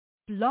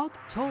Blog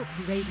Talk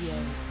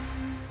Radio.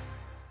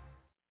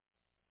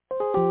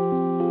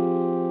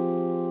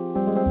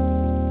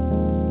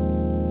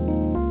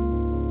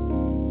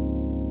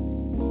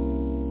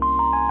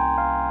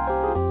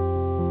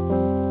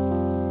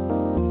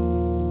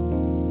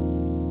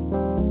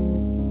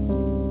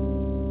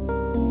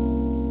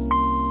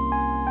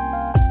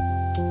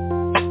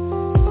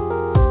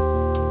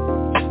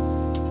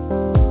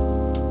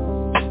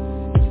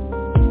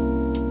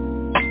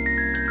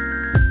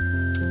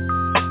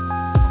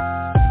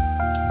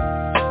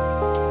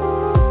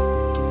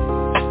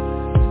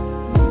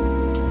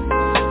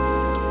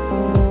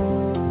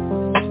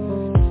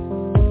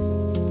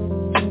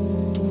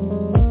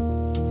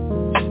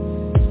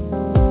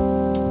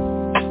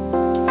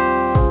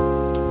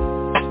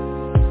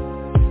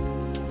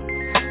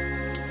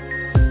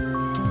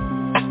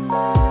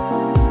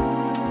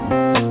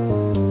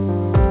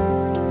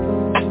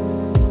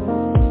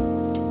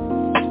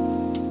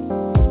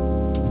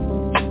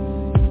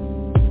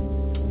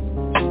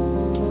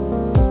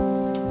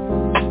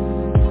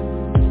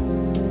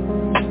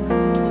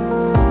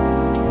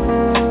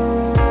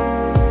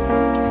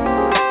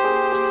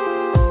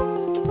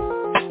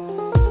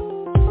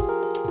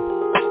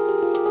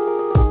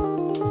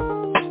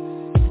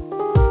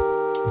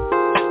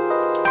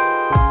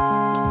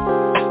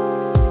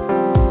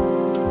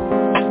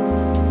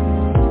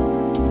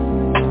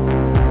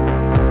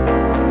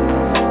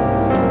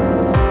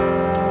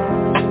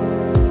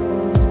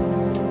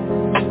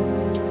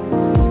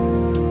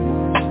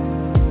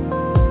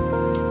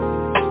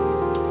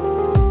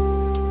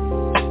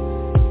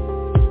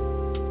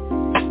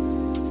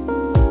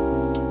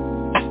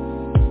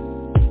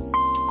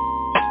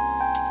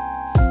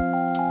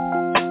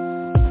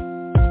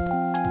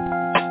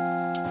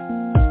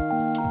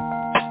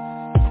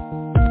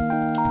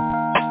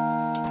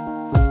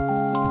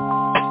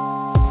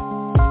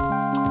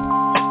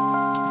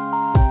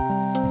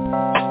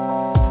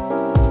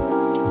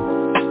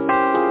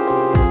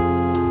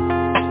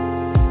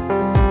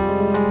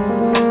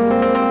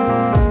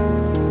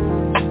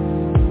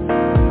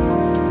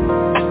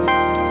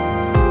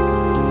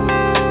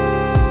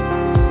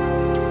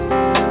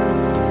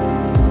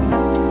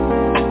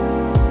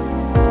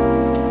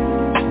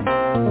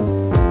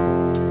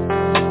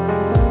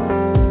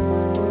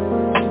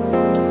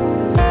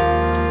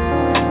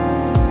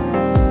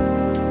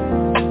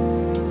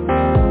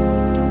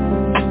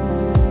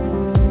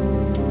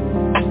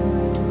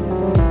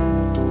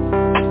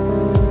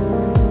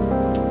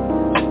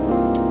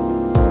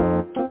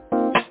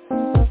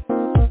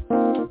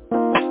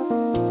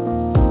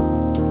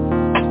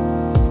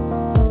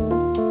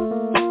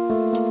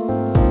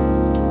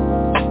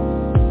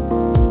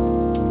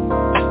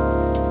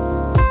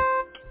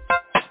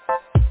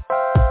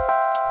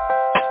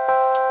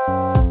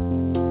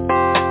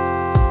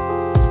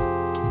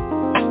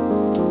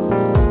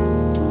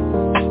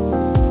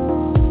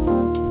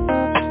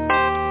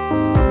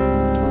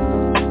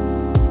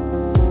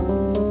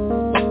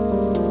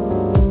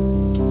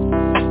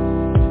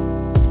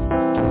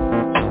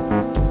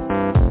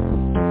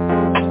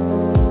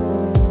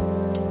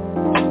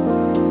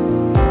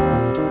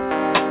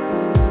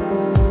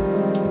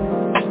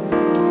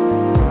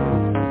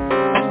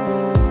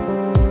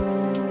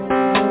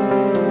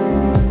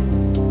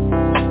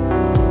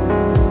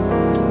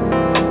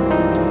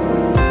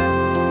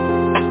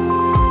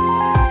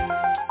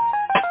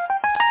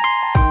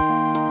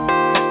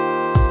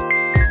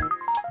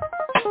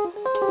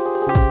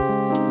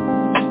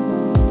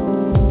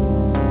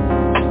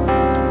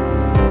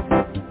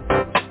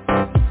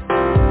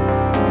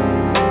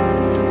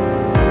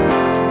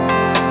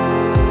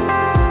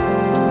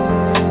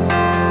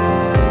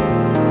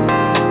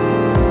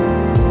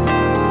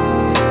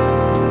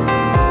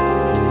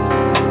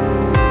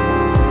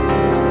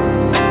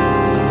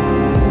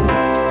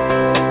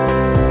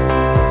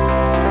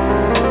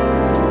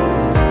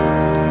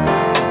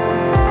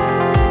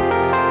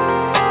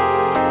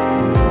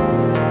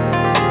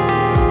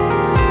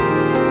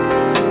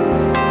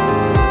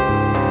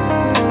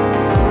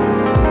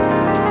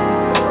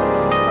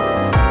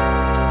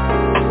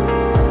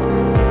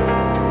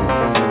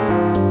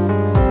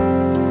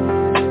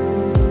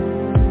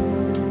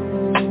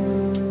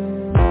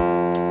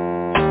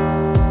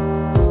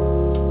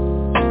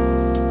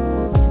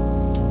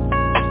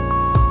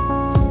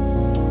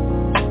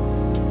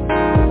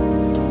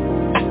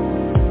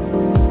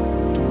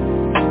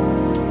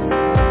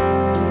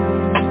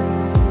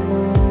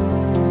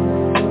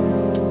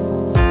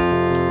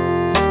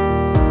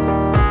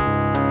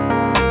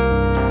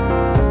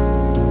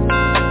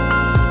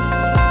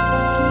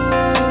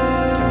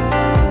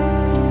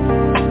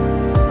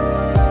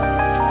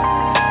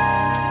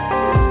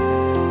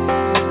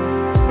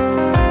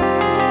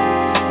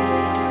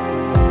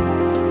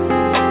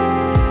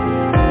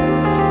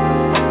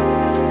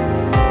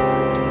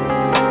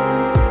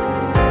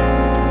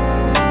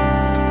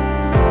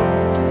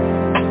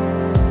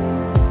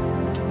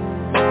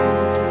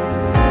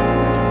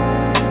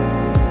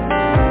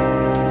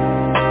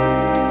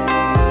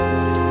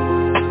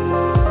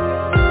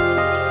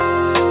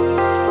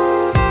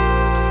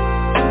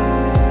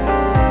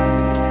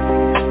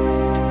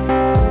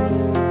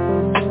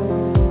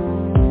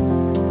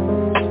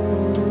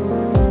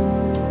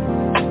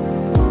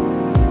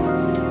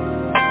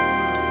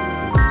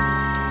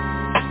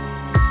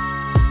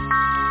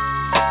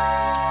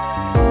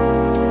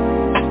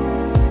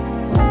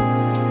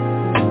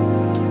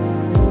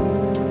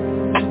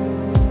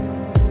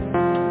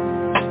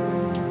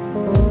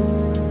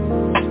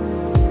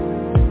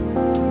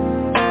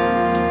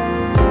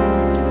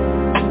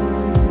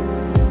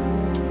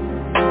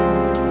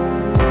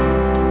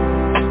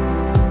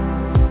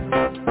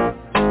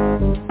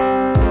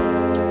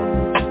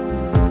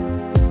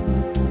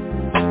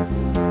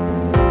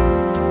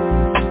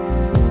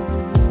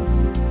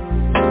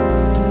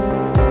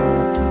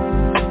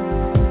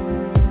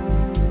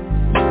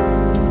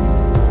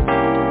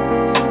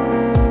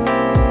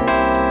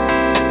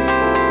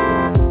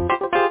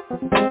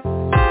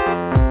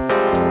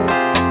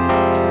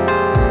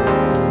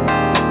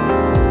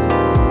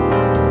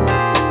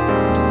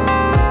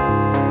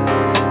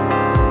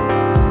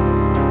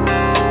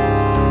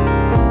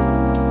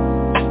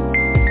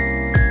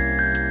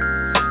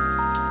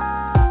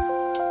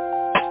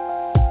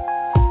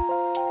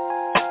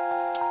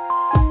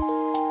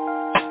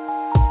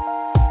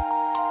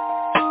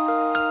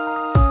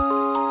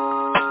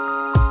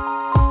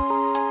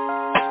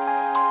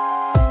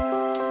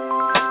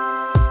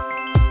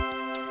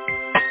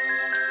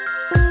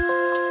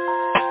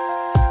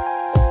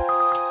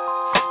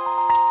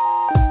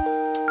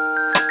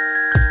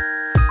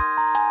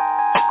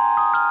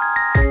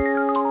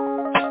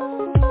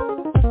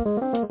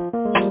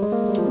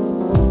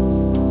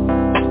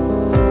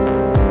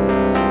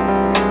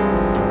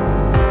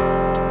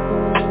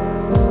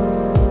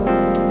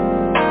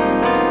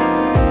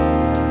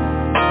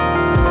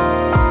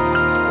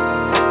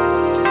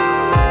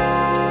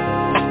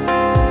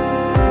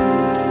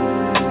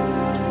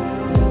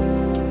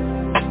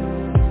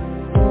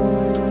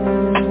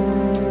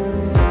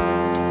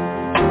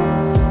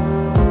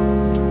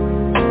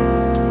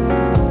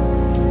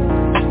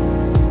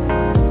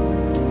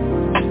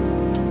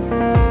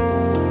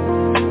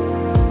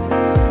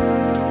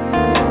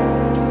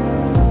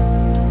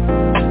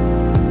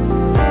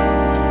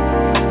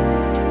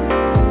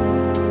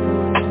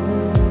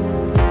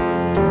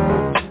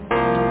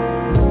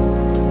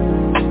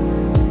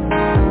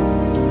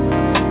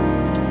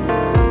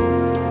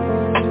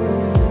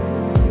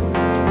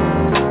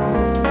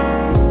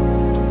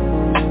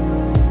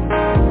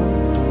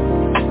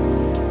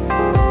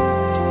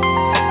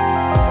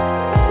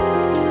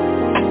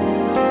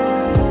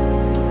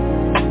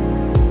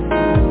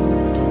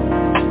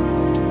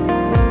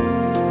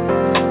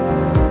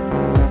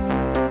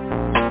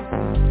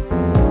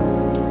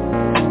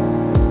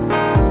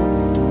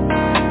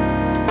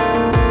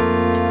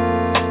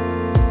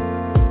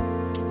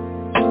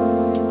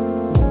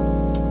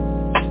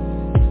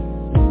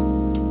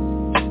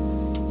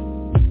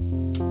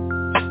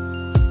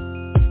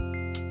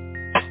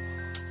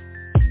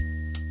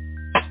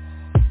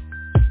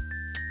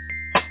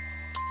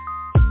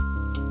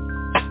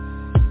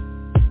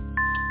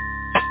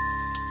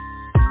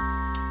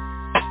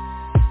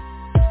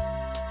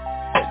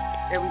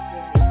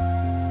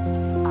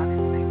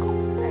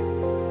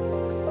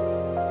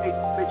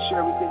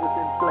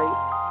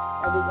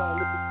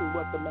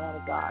 what the man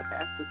of God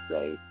has to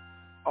say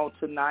on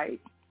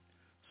tonight.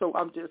 So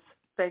I'm just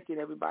thanking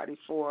everybody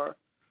for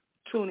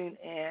tuning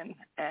in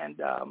and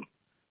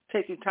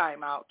taking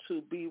time out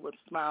to be with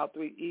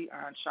S.M.I.L.E.3E,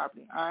 Iron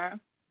Sharpening Iron,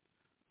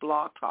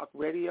 Blog Talk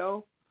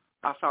Radio.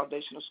 Our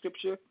foundational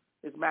scripture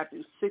is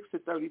Matthew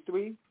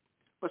 6:33.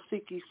 But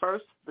seek ye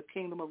first the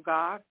kingdom of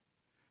God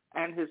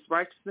and his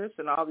righteousness,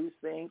 and all these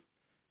things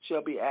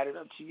shall be added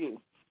unto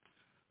you.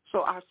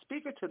 So our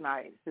speaker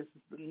tonight is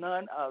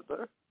none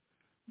other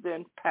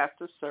than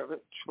Pastor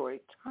Servant Troy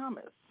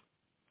Thomas,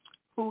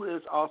 who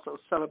is also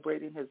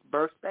celebrating his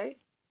birthday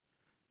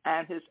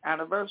and his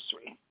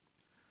anniversary.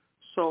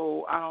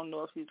 So I don't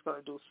know if he's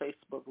going to do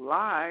Facebook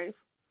Live,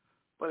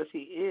 but if he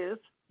is,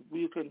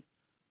 you can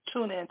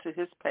tune into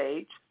his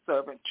page,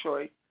 Servant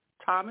Troy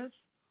Thomas,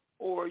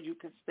 or you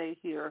can stay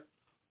here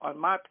on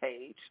my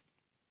page,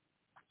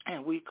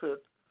 and we could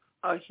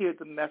hear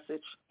the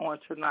message on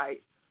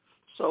tonight.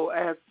 So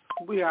as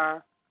we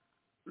are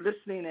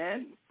listening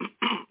in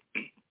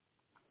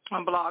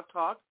on Blog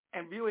Talk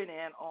and viewing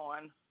in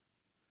on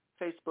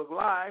Facebook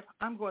Live,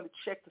 I'm going to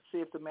check to see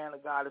if the man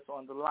of God is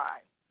on the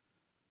line.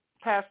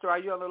 Pastor, are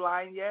you on the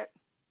line yet?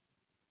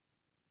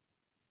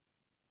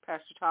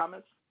 Pastor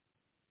Thomas?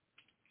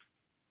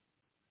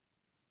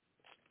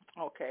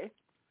 Okay.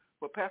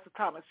 Well, Pastor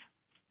Thomas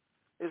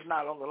is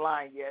not on the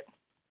line yet.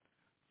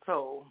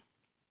 So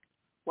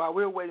while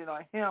we're waiting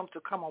on him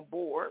to come on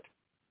board,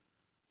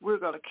 we're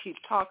going to keep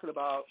talking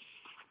about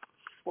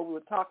what we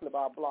were talking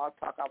about, Blog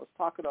Talk. I was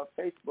talking on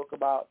Facebook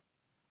about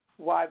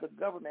why the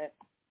government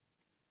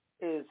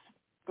is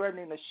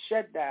threatening to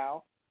shut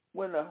down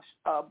when the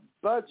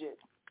budget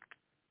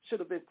should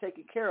have been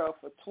taken care of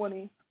for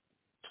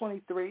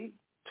 2023,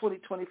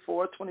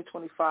 2024,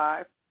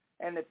 2025.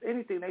 And if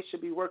anything, they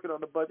should be working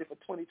on the budget for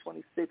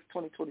 2026,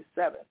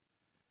 2027.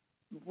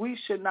 We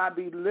should not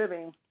be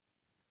living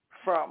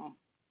from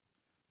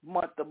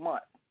month to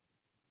month.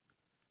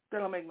 That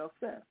don't make no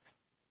sense.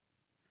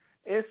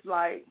 It's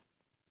like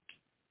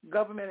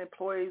government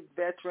employees,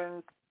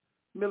 veterans,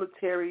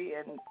 military,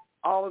 and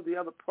all of the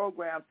other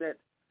programs that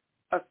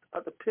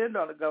depend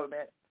on the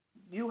government.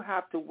 You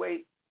have to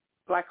wait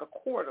like a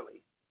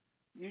quarterly.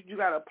 You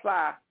got to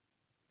apply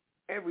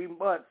every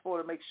month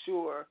to make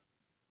sure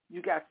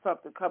you got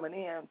something coming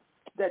in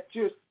that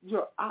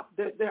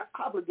they're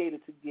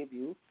obligated to give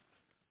you.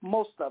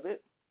 Most of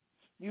it,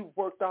 you've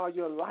worked all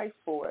your life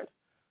for it.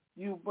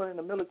 You've been in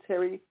the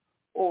military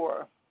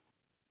or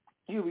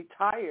you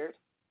retired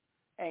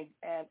and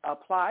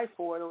applied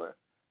for it, or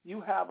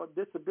you have a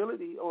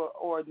disability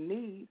or a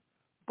need,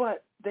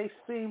 but they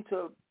seem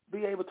to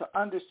be able to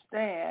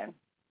understand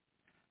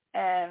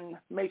and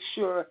make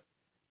sure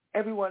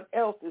everyone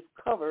else is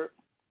covered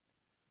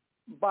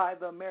by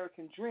the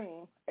American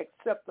dream,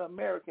 except the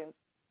Americans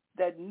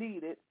that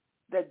need it,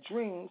 that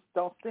dreams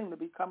don't seem to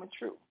be coming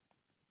true.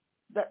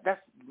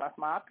 That's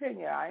my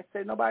opinion. I ain't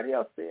say nobody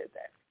else said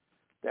that.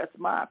 That's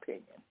my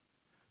opinion.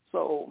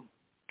 So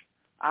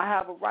I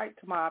have a right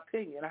to my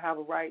opinion. I have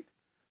a right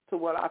to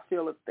what I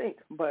feel and think.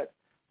 But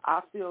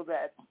I feel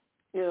that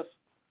if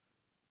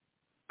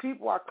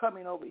people are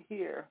coming over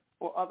here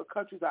or other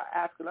countries are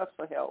asking us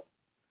for help,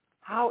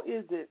 how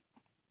is it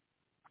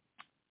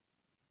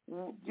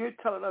you're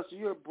telling us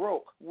you're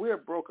broke? We're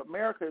broke.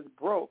 America is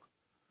broke.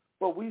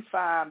 But we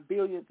find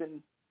billions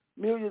and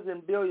millions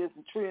and billions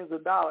and trillions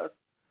of dollars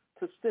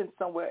to send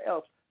somewhere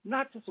else,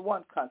 not just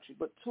one country,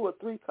 but 2 or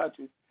 3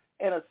 countries,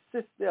 and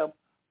assist them.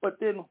 But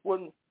then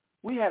when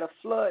we had a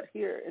flood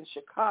here in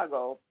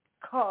Chicago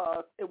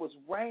because it was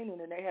raining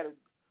and they had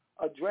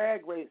a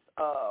drag race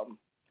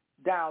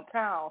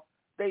downtown,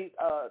 they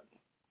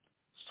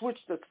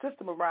switched the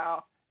system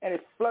around and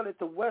it flooded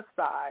the west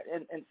side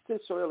in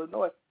Central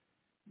Illinois.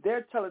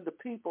 They're telling the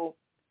people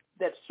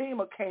that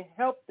FEMA can't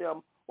help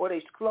them, or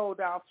they slow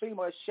down FEMA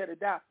or shut it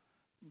down.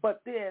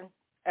 But then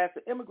as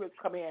the immigrants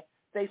come in,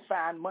 they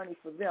find money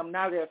for them.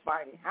 Now they're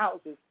finding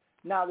houses.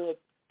 Now they're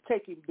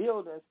taking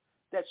buildings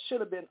that should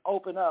have been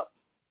opened up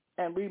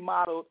and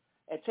remodeled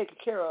and taken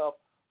care of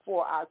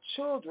for our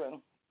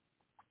children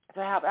to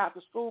have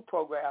after-school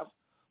programs,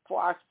 for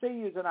our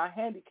seniors and our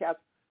handicaps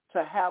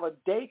to have a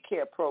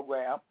daycare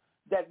program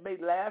that may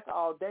last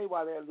all day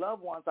while their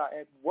loved ones are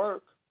at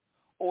work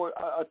or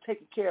are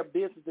taking care of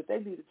business that they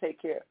need to take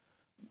care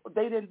of.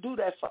 They didn't do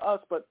that for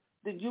us, but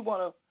then you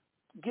want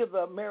to give the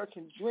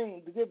American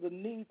dream, to give the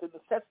needs and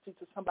necessities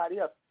to somebody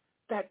else.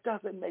 That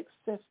doesn't make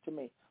sense to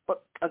me.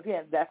 But,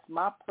 again, that's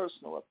my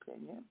personal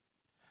opinion,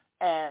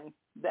 and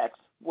that's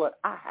what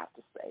I have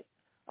to say.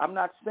 I'm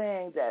not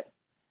saying that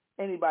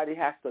anybody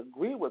has to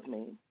agree with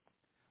me.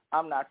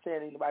 I'm not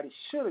saying anybody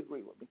should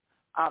agree with me.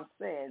 I'm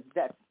saying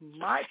that's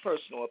my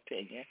personal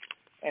opinion,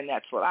 and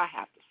that's what I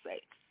have to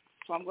say.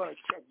 So I'm going to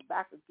check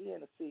back again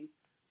to see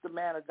the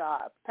man of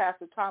God.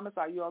 Pastor Thomas,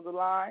 are you on the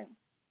line?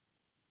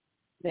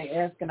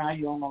 They're asking, are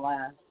you on the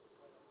line?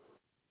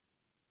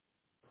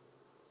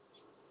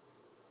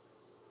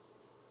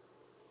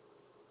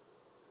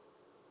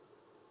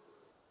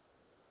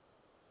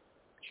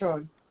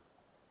 Troy.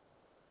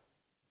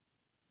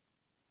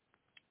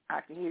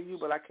 I can hear you,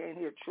 but I can't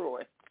hear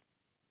Troy.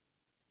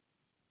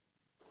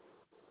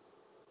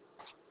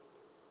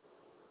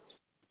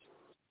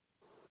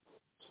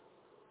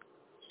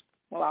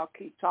 Well, I'll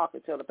keep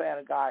talking till the man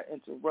of God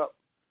interrupts.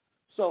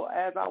 So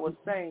as I was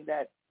saying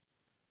that,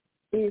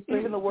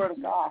 even the Word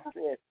of God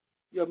says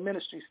your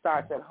ministry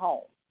starts at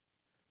home.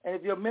 And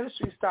if your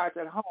ministry starts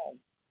at home,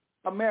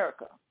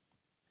 America,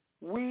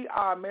 we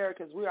are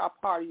Americans. We are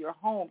part of your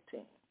home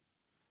team.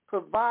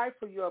 Provide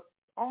for your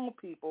own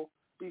people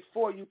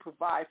before you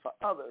provide for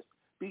others,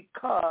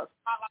 because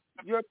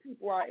your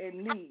people are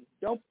in need.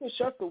 Don't push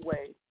us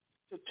away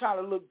to try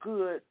to look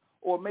good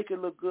or make it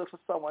look good for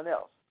someone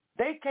else.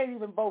 They can't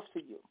even vote for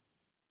you.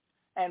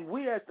 And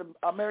we as the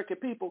American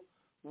people,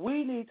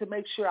 we need to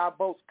make sure our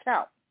votes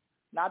count.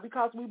 Not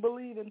because we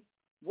believe in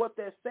what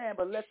they're saying,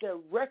 but let their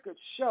records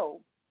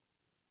show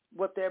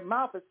what their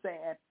mouth is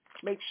saying,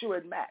 make sure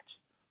it match.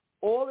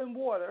 Oil and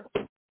water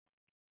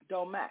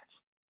don't match.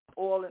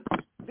 Oil and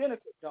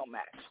vinegar don't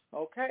match.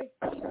 Okay?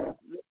 Let's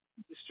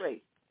keep it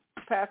straight.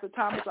 Pastor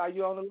Thomas, are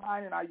you on the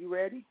line and are you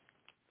ready?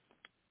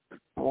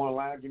 I'm on the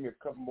line. Give me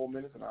a couple more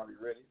minutes and I'll be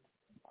ready.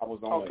 I was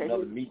on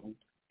another meeting.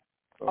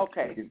 So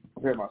okay. I can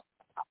prepare myself.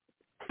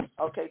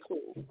 Okay,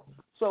 cool.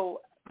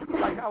 So,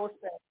 like I was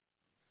saying,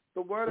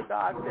 the Word of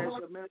God says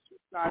your ministry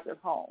starts at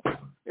home.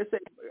 It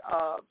says,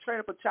 train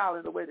up a child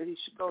in the way that he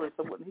should go,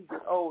 so when he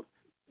gets old,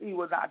 he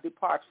will not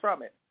depart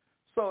from it.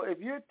 So if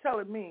you're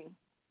telling me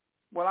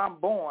when I'm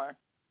born,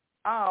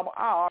 I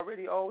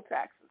already owe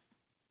taxes.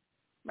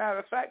 Matter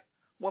of fact,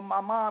 when my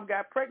mom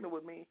got pregnant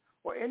with me,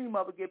 or any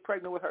mother get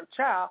pregnant with her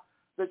child,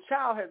 the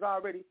child has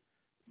already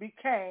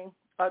became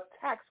a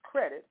tax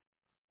credit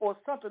or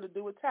something to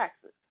do with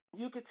taxes.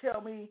 You could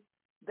tell me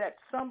that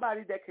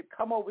somebody that could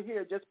come over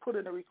here, just put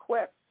in a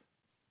request,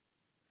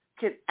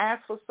 can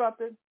ask for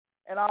something,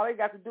 and all they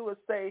got to do is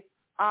say,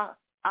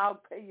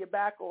 I'll pay you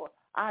back, or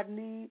I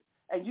need,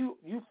 and you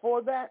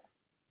for that.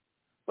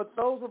 But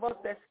those of us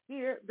that's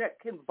here that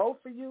can vote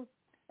for you,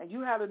 and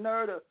you have the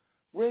nerve to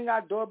ring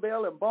our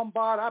doorbell and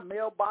bombard our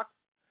mailbox,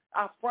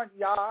 our front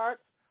yards,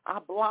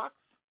 our blocks,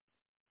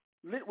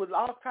 lit with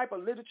all type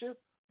of literature,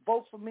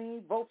 vote for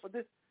me, vote for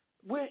this.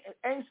 We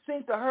ain't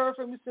seen to heard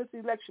from you since the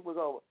election was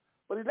over.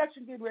 But the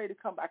election getting ready to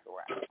come back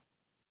around.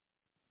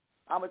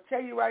 I'm going to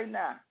tell you right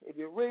now, if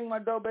you ring my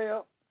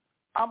doorbell,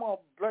 I'm going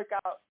to break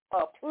out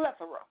a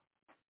plethora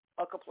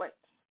of complaints.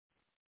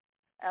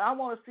 And I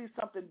want to see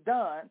something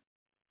done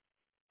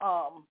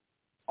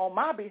on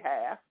my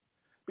behalf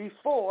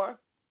before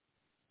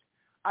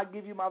I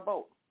give you my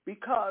vote.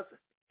 Because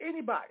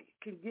anybody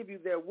can give you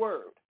their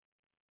word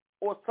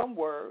or some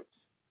words,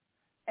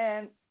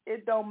 and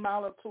it don't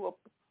mount up to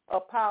a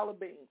pile of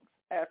beans,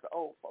 as the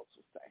old folks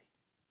would say.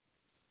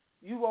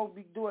 You won't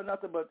be doing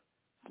nothing but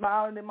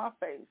smiling in my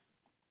face,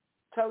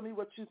 telling me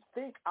what you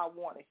think I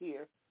want to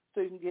hear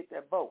so you can get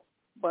that vote.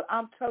 But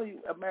I'm telling you,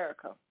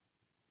 America,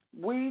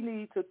 we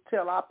need to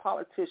tell our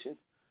politicians,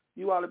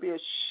 you ought to be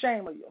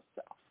ashamed of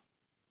yourself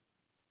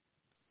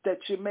that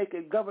you're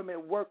making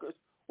government workers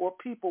or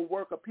people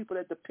work, or people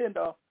that depend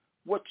on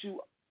what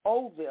you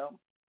owe them,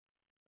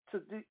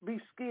 to be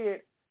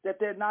scared that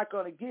they're not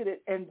going to get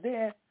it, and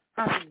then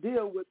have to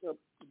deal with the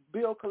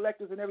bill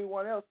collectors and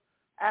everyone else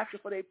asking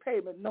for their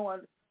payment, knowing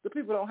the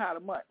people don't have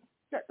the money.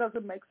 That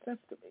doesn't make sense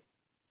to me.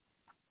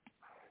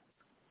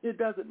 It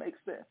doesn't make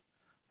sense.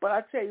 But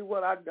I tell you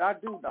what, I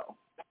do know.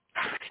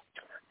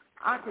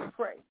 I can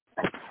pray,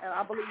 and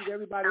I believe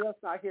everybody else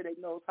out here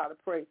that knows how to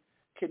pray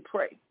can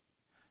pray.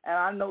 And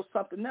I know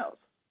something else.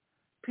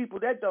 People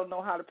that don't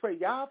know how to pray,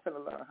 y'all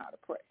finna learn how to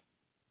pray.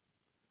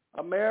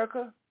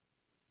 America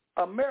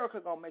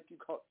gonna make you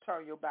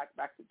turn your back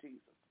to Jesus.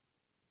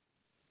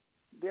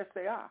 Yes,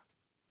 they are.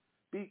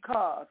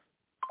 Because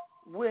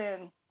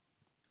when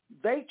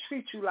they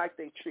treat you like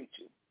they treat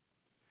you,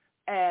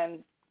 and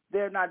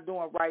they're not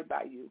doing right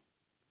by you,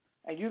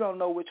 and you don't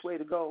know which way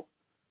to go,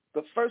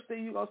 the first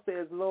thing you're going to say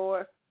is,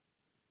 Lord,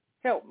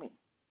 help me.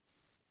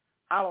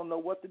 I don't know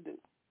what to do.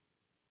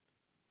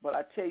 But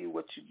I tell you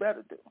what you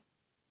better do.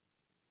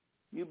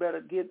 You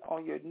better get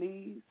on your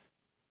knees.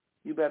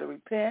 You better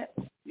repent.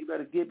 You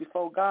better get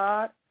before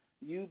God.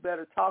 You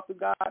better talk to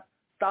God.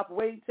 Stop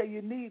waiting till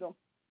you need him.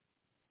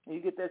 And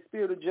you get that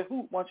spirit of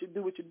Jehoot. Once you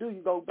do what you do,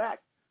 you go back.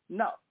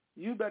 No,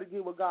 you better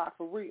get with God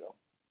for real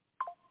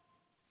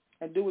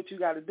and do what you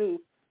got to do,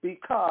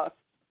 because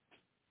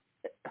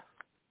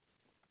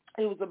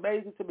it was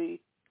amazing to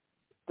me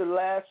the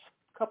last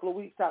couple of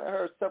weeks. I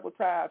heard several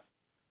times,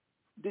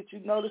 did you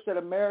notice that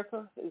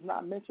America is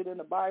not mentioned in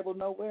the Bible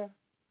nowhere?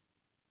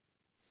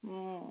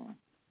 And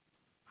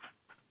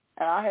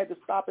I had to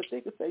stop and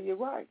think and say, you're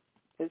right.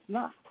 It's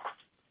not.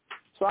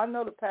 So I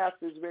know the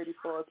pastor is ready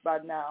for us by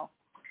now.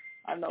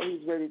 I know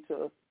he's ready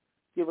to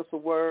give us a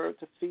word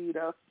to feed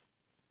us.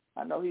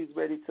 I know he's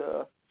ready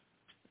to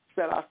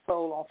set our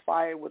soul on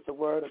fire with the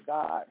word of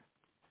God,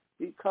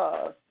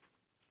 because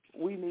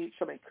we need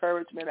some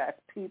encouragement as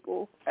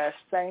people, as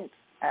saints,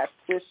 as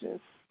Christians.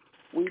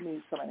 We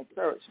need some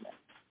encouragement.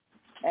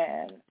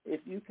 And if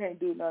you can't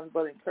do nothing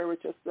but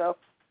encourage yourself,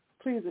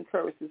 please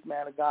encourage this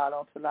man of God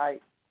on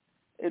tonight.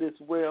 It is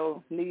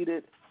well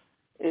needed.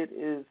 It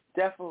is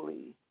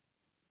definitely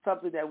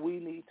something that we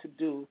need to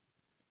do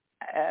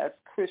as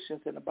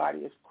Christians in the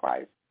body of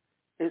Christ.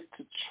 is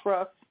to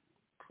trust,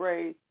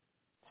 pray,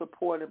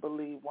 support, and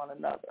believe one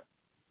another.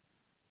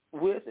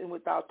 With and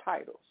without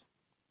titles,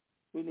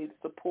 we need to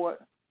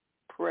support,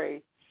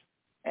 pray,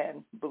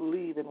 and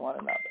believe in one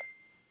another.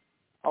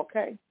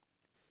 Okay?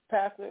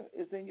 Pastor,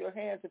 it's in your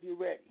hands if you're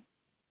ready.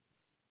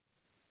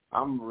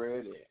 I'm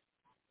ready.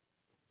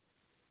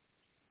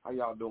 How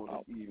y'all doing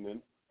this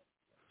evening?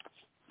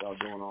 Y'all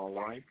doing all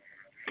right?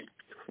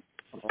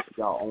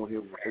 Y'all on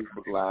here with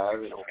Facebook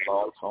Live and on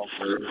Blog Talk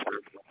Radio.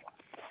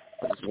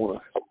 I just want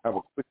to have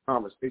a quick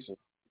conversation.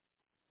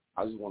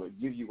 I just want to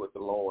give you what the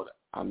Lord,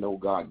 I know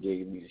God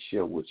gave me to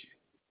share with you.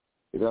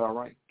 Is that all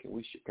right?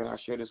 Can I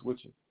share this with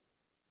you?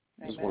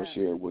 I just want to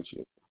share it with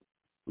you.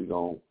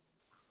 We'll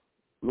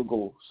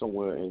go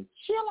somewhere and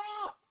chill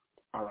out.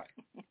 All right.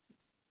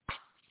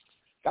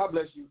 God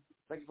bless you.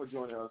 Thank you for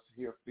joining us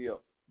here via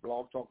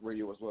Blog Talk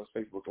Radio as well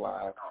as Facebook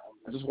Live.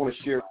 I just want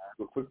to share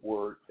a quick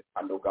word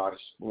I know God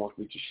wants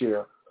me to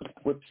share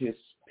with his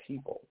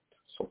people.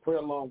 So pray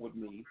along with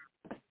me.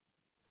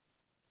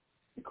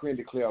 Decree and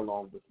declare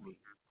along with me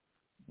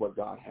what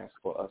God has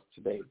for us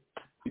today.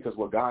 Because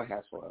what God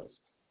has for us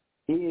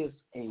is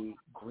a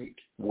great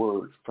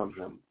word from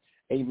him.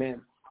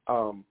 Amen.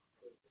 I'm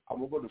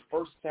going to go to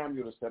 1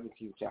 Samuel, the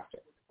 17th chapter.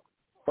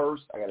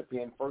 First, I got a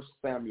pen. 1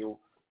 Samuel,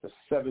 the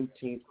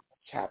 17th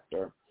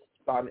chapter,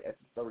 starting at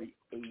the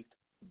 38th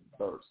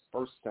verse.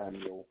 1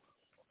 Samuel,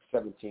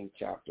 17th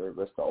chapter.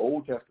 That's the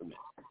Old Testament.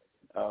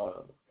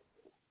 17th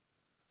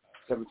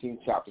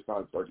chapter,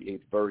 starting at the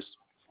 38th verse.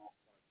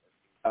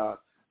 I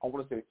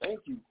want to say thank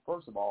you,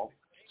 first of all,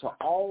 to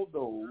all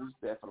those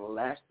that for the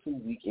last 2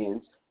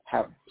 weekends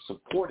have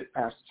supported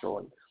Pastor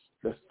Troy.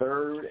 The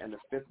 3rd and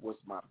the 5th was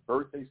my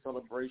birthday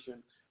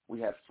celebration.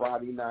 We had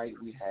Friday night.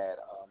 We had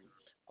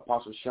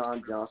Apostle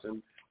Sean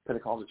Johnson,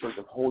 Pentecostal Church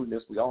of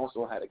Holiness. We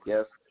also had a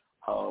guest.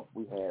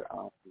 We had,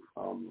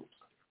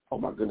 oh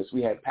my goodness,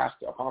 we had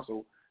Pastor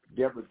Apostle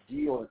Deborah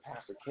Deal and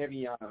Pastor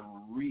Kevion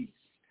Reese,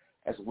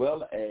 as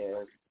well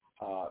as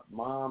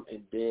Mom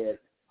and Dad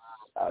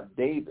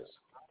Davis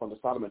from the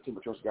Solomon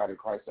Temple Church of God in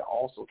Christ that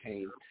also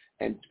came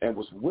and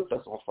was with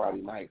us on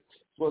Friday night,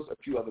 as well as a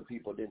few other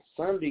people. Then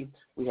Sunday,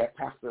 we had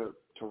Pastor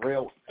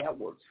Terrell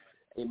Edwards,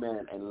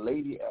 amen, and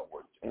Lady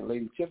Edwards and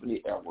Lady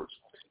Tiffany Edwards,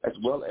 as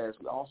well as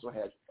we also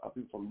had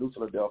people from New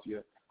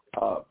Philadelphia.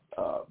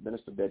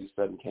 Minister Betty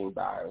Sutton came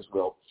by as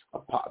well.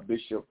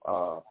 Bishop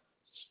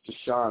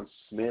Deshaun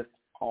Smith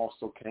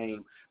also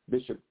came.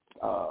 Bishop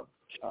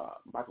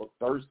Michael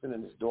Thurston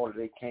and his daughter,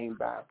 they came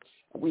by.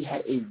 And we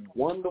had a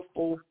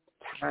wonderful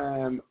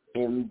time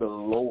in the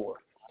Lord.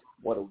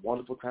 What a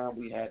wonderful time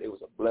we had. It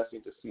was a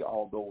blessing to see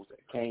all those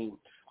that came.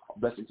 A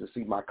blessing to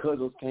see my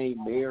cousins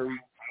came, Mary,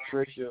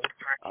 Tricia,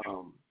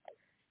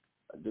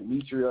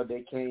 Demetria,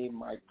 they came.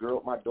 My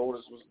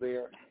daughters was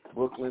there.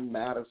 Brooklyn,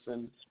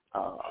 Madison,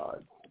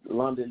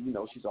 London, you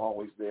know, she's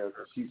always there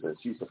because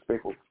she's a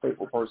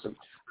faithful person.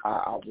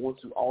 I want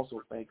to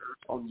also thank,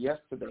 on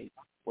yesterday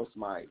we're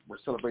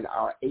celebrating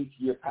our 8th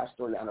year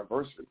pastoral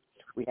anniversary.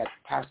 We had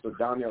Pastor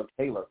Donnell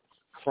Taylor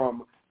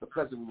from the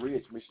Pleasant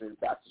Ridge Missionary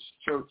Baptist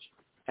Church,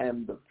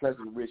 and the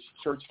Pleasant Ridge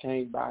Church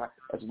came by,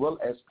 as well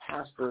as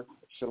Pastor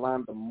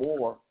Shalonda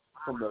Moore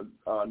from the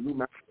New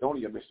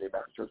Macedonia Missionary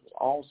Baptist Church was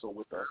also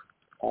with us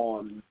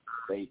on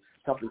the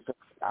helping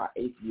our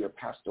 8th year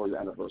pastoral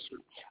anniversary.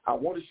 I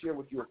want to share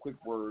with you a quick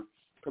word.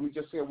 Can we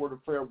just say a word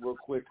of prayer real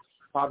quick?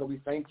 Father, we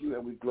thank you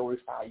and we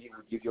glorify you.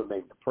 We give your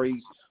name the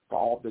praise for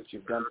all that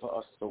you've done for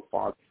us so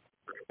far.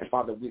 And,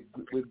 Father,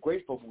 we're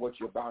grateful for what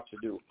you're about to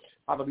do.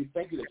 Father, we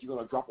thank you that you're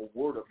going to drop a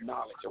word of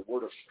knowledge, a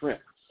word of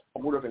strength, a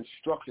word of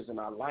instructions in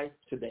our life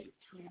today.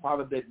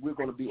 Father, that we're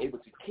going to be able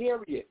to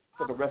carry it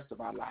for the rest of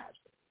our lives.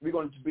 We're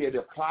going to be able to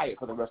apply it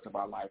for the rest of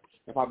our life.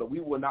 And, Father, we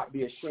will not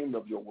be ashamed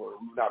of your word.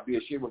 We will not be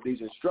ashamed of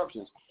these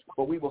instructions,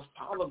 but we will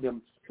follow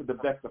them to the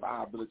best of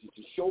our ability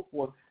to show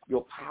forth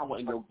your power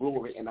and your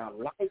glory in our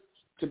life,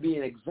 to be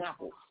an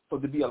example,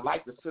 to be a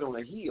light to sit on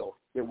a hill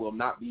that will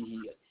not be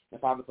hid. And,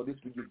 Father, for this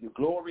we give you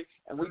glory,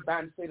 and we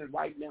bind Satan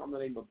right now in the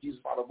name of Jesus.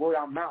 Father, word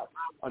our mouth,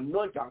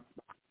 anoint our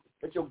mouth,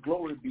 let your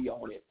glory be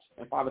on it.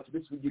 And, Father, for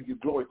this we give you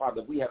glory.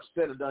 Father, we have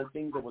said and done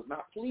things that was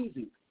not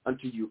pleasing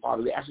unto you.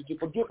 Father, we ask that you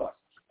forgive us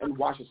and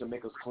wash us and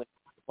make us clean.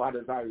 For our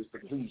desire is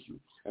to please you.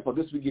 And for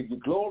this we give you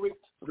glory.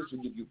 For this we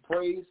give you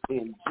praise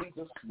in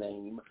Jesus'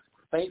 name.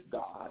 Thank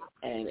God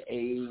and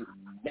amen.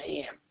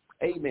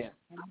 Amen.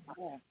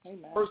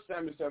 Amen. 1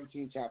 Samuel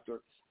 17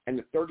 chapter and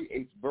the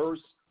 38th verse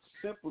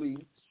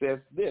simply says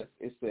this.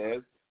 It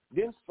says,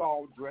 then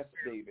Saul dressed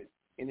David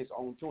in his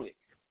own tunic.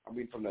 I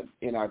read from the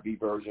NIV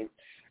version.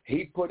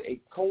 He put a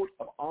coat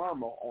of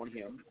armor on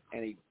him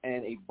and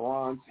a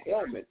bronze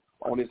helmet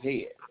on his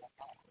head.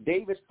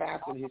 David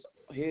fastened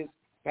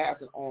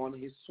on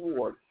his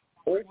sword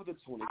over the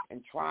tunic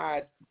and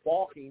tried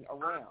walking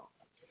around.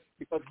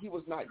 Because he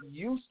was not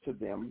used to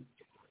them,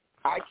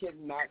 I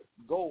cannot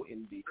go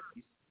in these,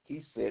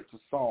 he said to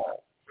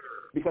Saul,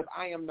 because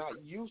I am not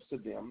used to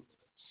them.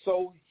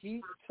 So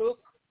he took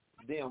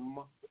them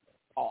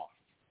off.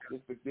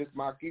 This is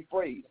my key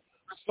phrase.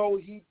 So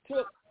he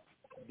took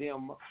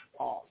them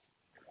off.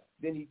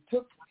 Then he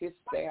took his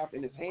staff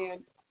in his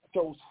hand,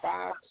 chose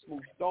 5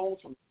 smooth stones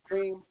from the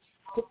stream,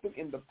 put them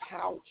in the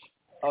pouch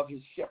of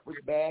his shepherd's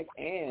bag,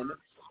 and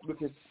with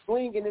his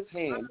sling in his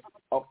hand,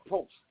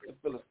 approached the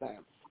Philistine.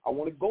 I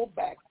want to go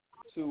back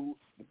to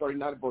the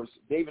 39th verse.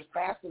 David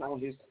fastened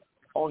on his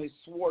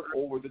sword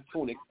over the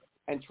tunic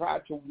and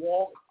tried to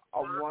walk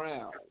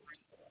around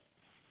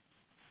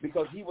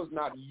because he was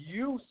not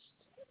used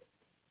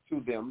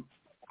to them.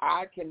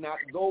 I cannot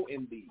go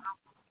in these,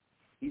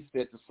 he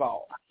said to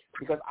Saul,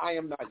 because I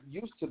am not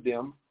used to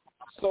them.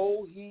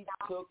 So he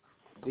took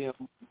them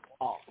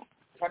off.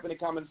 Type in the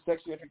comment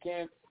section if you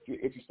can.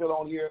 If you're still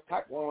on here,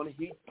 type on,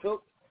 he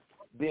took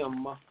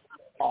them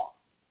off.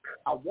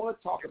 I want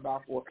to talk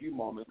about for a few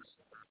moments,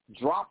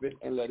 drop it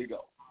and let it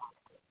go.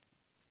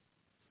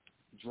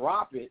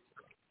 Drop it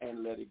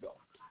and let it go.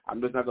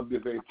 I'm just not going to be a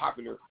very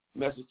popular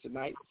message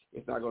tonight.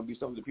 It's not going to be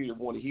something that people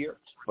want to hear,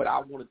 but I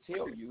want to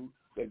tell you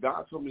that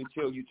God told me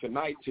to tell you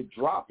tonight to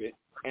drop it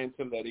and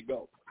to let it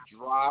go.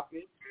 Drop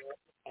it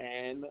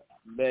and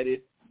let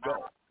it go,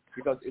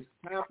 because it's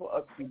time for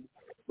us to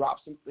drop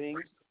some things,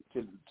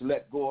 to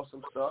let go of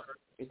some stuff.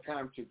 It's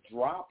time to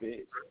drop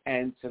it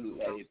and to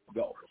let it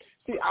go.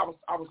 See, I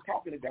was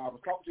talking to God. I was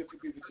talking to a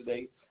few people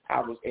today. I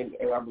was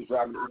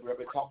driving the Uber. I've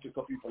been talking to a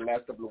couple people for the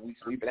last couple of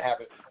weeks. We've been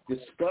having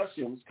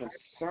discussions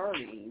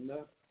concerning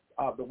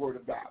the Word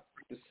of God.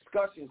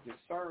 Discussions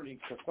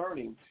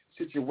concerning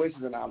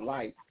situations in our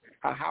life,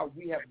 how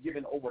we have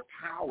given over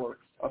power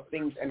of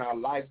things in our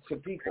life to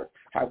people,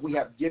 how we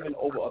have given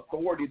over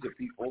authority to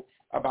people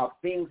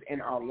about things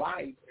in our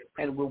life,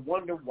 and we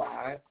wonder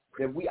why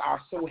that we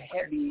are so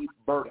heavy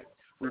burdened.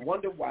 We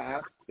wonder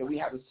why that we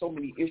have so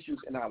many issues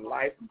in our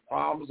life and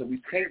problems, and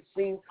we can't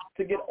seem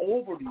to get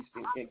over these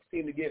things, can't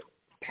seem to get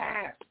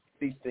past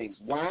these things.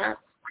 Why?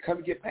 Can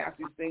we get past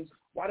these things?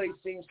 Why they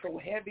seem so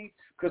heavy?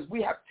 Because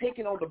we have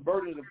taken on the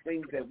burden of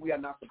things that we are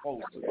not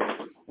supposed to.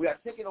 We are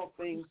taking on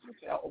things,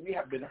 we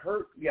have been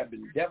hurt, we have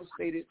been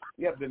devastated,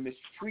 we have been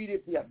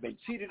mistreated, we have been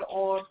cheated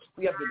on,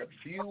 we have been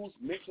abused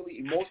mentally,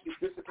 emotionally,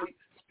 physically,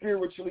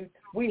 spiritually.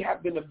 We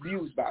have been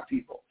abused by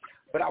people.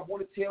 But I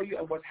want to tell you,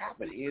 and what's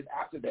happened is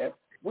after that,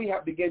 we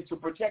have begun to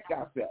protect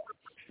ourselves.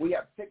 We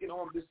have taken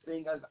on this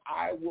thing as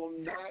I will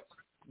not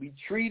be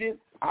treated,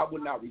 I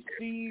will not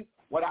receive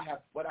what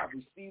I've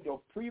received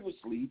or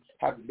previously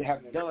have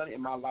done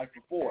in my life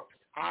before.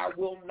 I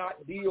will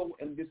not deal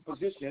in this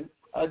position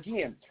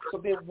again. So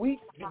then we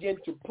begin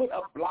to put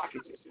up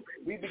blockages.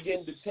 We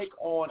begin to take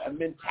on a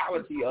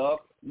mentality of,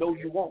 no,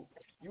 you won't.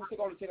 You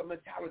take a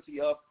mentality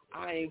of,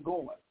 I ain't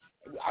going.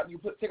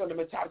 Take on the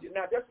mentality.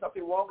 Now, there's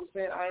nothing wrong with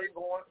saying I ain't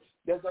going.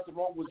 There's nothing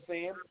wrong with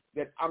saying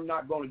that I'm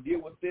not going to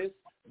deal with this.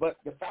 But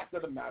the fact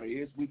of the matter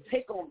is we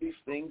take on these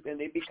things and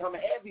they become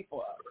heavy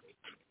for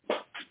us.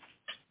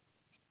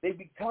 They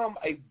become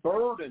a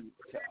burden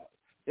to us.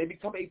 They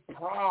become a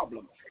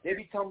problem. They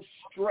become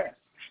stress.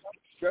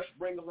 Stress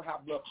brings us high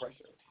blood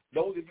pressure.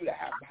 Those of you that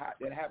have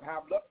high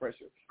blood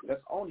pressure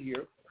that's on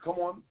here, come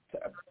on,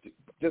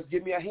 just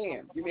give me a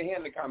hand. Give me a hand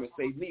in the comments.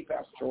 Say, me,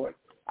 Pastor Troy,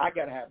 I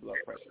got to have blood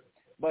pressure.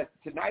 But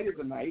tonight is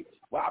a night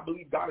where I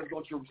believe God is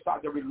going to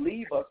start to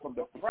relieve us from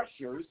the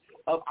pressures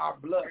of our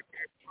blood,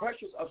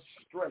 pressures of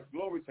stress,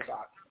 glory to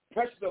God,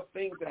 pressures of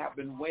things that have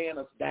been weighing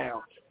us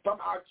down from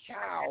our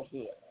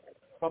childhood,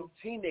 from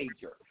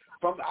teenager,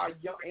 from our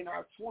young, in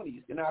our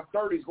 20s, in our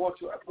 30s, going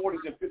to our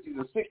 40s and 50s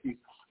and 60s.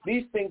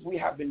 These things we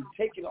have been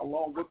taking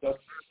along with us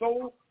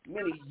so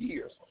many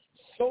years,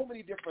 so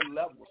many different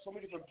levels, so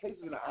many different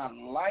places in our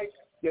life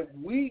that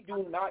we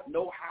do not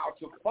know how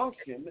to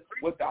function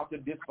without the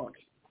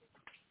dysfunction.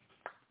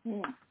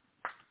 Come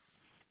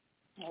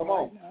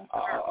on.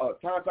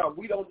 Times out,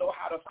 we don't know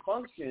how to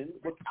function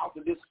without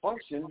the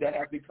dysfunction that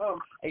has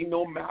become a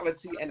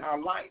normality in our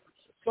life.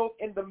 So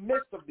in the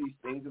midst of these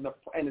things and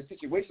the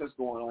situations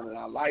going on in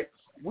our life,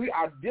 we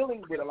are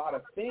dealing with a lot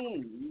of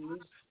things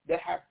that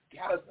have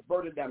got us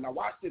burdened down. Now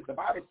watch this. The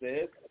Bible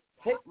says,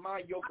 take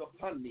my yoke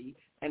upon me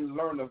and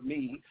learn of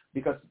me,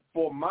 because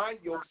for my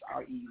yokes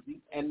are easy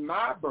and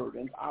my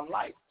burdens are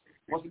light.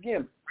 Once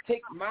again,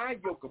 take my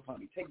yoke upon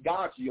me. Take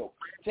God's yoke.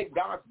 Take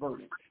God's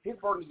burden. His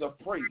burdens of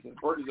praise, his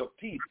burdens of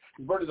peace,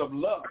 his burdens of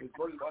love, his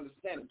burdens of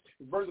understanding,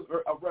 his burdens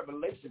of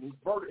revelation, his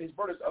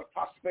burdens of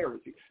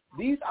prosperity.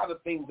 These are the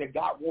things that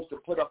God wants to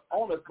put up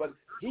on us, but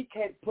he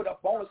can't put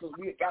up on us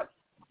because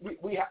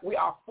we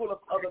are full of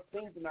other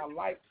things in our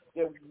life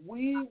that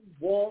we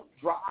won't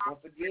drop.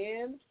 Once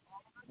again,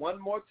 one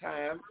more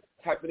time,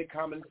 type in the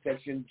comment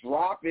section,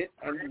 drop it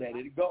and let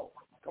it go.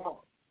 Come on.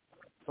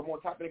 Come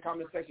on, type in the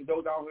comment section.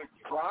 Those out here,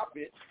 drop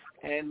it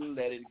and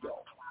let it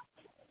go.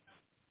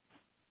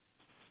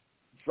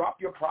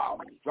 Drop your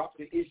problems. Drop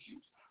the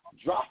issues.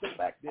 Drop the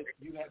fact that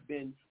you have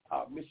been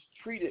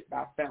mistreated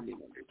by family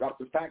members. Drop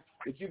the fact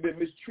that you've been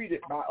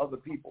mistreated by other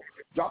people.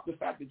 Drop the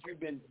fact that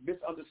you've been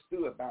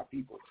misunderstood by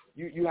people.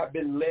 You have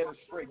been led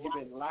astray.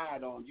 You've been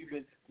lied on.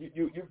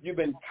 You've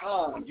been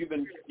conned. You've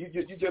been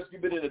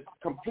in a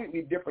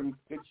completely different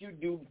that you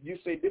do. You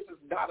say this is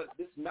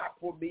not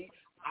for me.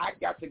 I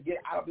got to get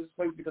out of this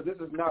place because this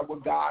is not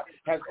what God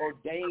has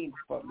ordained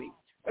for me.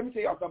 Let me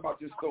tell y'all something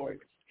about this story.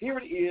 Here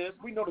it is.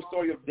 We know the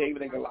story of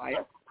David and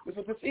Goliath. This is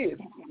what this is.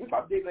 This is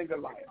about David and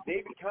Goliath.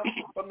 David comes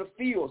from the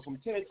fields, from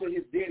tending to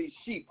his daddy's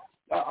sheep,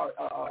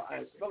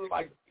 and something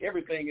like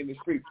everything in the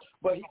street.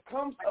 But he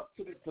comes up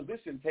to this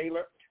position,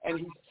 Taylor, and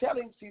he's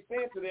saying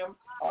to them,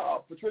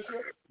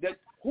 Patricia, that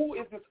who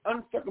is this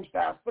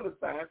uncircumcised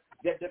Philistine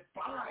that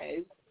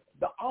defies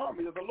the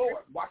army of the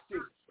Lord? Watch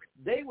this.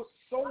 They were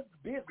so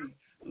busy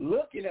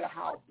looking at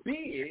how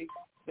big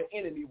the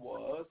enemy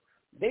was,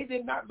 they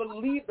did not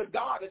believe the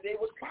God that they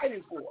were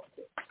fighting for.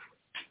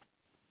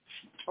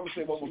 I'm going to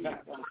say it one more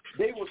time.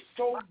 They were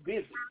so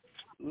busy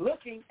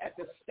looking at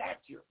the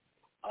stature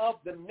of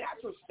the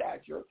natural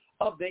stature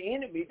of the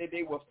enemy that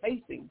they were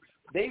facing.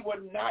 They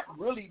were not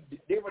really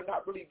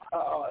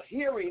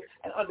hearing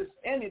and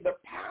understanding the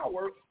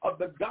power of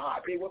the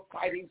God they were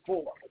fighting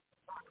for.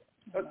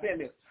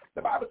 Understand this.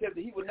 The Bible says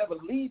that he would never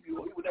leave you,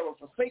 or he would never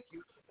forsake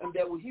you, and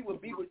that he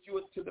would be with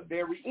you to the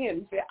very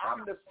end. He said,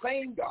 I'm the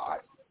same God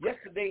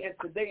yesterday and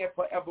today and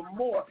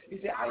forevermore. He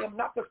said, I am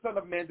not the Son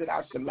of Man that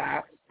I should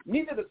lie,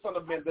 neither the Son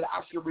of Man that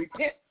I should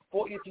repent.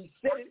 For if he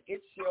said it,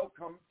 it shall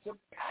come to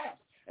pass.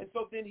 And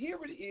so then here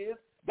it is.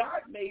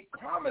 God made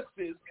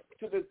promises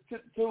to the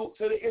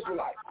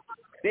Israelites.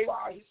 They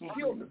are his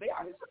children. They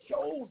are his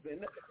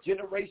chosen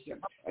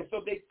generation. And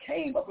so they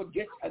came up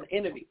against an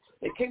enemy.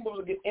 They came up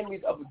against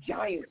enemies of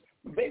giants.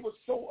 They were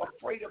so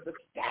afraid of the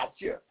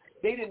stature.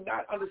 They did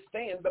not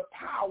understand the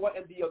power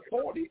and the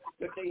authority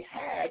that they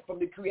had from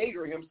the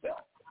Creator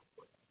himself.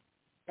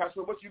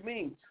 Pastor, what you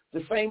mean?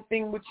 The same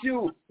thing with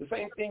you. The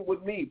same thing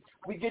with me.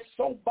 We get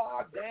so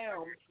bogged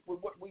down with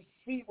what we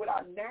see with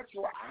our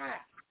natural eye.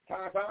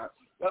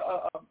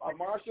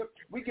 Marsha,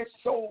 we get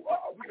so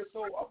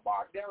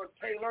bogged down,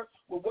 Taylor,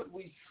 with what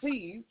we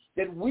see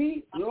that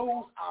we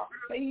lose our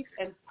faith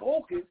and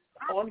focus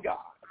on God.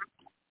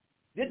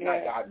 Did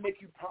not God make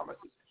you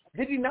promises?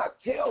 Did he not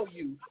tell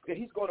you that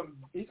he's going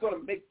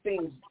to make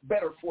things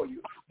better for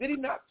you? Did he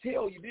not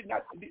tell you? Did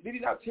he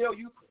not tell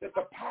you that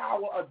the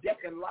power of death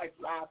and life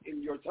lies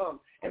in your tongue?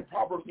 In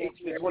Proverbs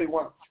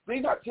 18:21. Did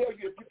he not tell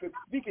you if you can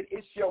speak it,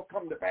 it shall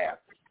come to pass?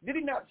 Did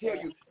he not tell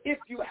you if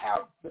you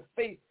have the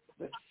faith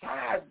the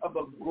size of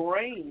a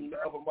grain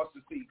of a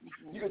mustard seed,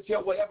 you can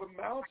tell whatever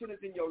mountain is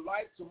in your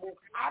life to move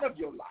out of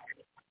your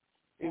life?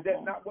 Is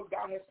that not what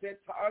God has said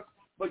to us?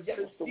 But yet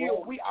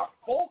still, we are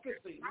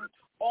focusing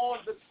on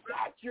the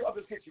stature of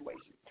the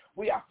situation.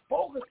 We are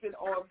focusing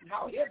on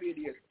how heavy it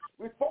is.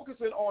 We're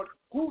focusing on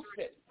who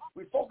said it.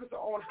 We're focusing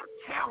on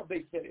how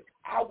they said it.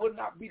 I would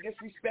not be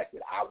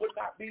disrespected. I would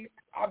not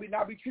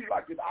be treated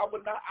like this. I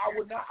would not.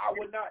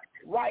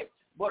 Right.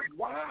 But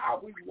why are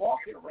we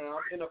walking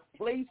around in a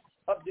place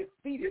of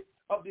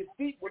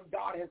defeat when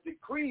God has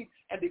decreed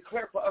and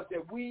declared for us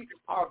that we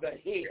are the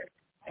head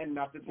and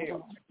not the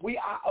tail? We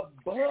are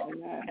above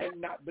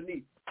and not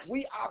beneath.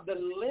 We are the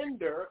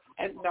lender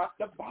and not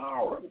the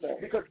borrower,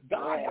 because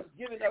God has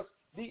given us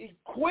the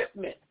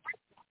equipment.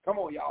 Come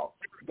on, y'all.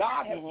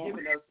 God has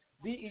given us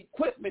the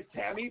equipment,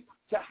 Tammy,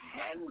 to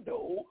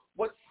handle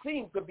what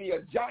seems to be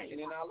a giant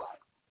in our life.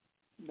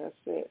 That's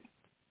it.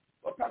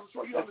 Well, Pastor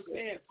Troy, you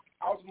understand,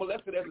 I was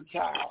molested as a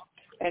child.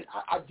 And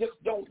I just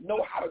don't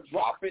know how to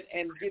drop it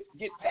and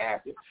get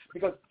past it,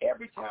 because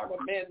every time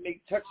a man may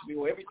touch me,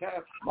 or every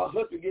time my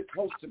husband gets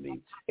close to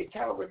me, it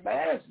kind of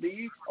reminds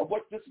me of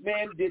what this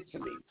man did to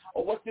me,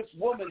 or what this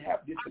woman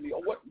have did to me,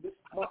 or what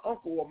my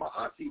uncle or my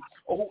auntie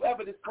or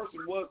whoever this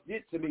person was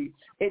did to me.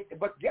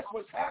 But guess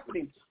what's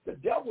happening? The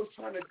devil is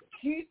trying to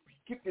keep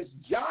this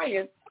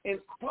giant in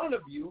front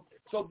of you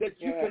so that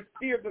you can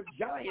fear the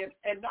giant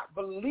and not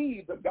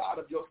believe the God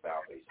of your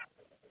salvation.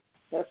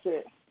 That's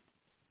it.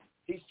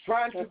 He's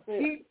trying to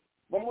keep,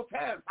 one more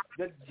time,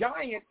 the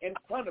giant in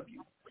front of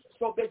you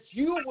so that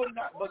you will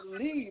not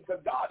believe the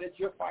God that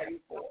you're fighting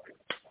for.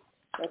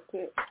 That's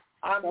it.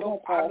 I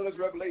know this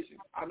revelation.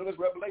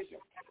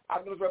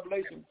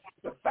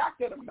 The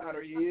fact of the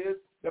matter is,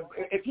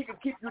 if he can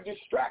keep you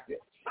distracted,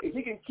 if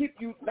he can keep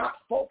you not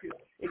focused,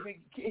 if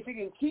he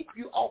can keep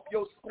you off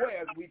your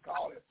square, as we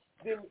call it,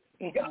 then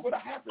guess what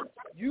happens?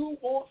 You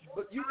won't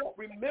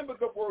remember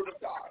the word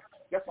of God.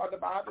 That's why the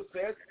Bible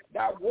says,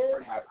 "Thy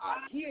word have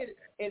I hid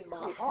in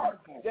my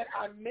heart, that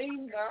I may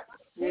not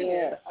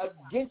sin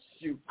against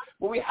you."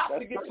 But we have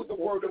to get to the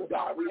word of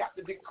God. We have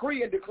to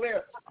decree and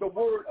declare the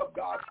word of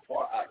God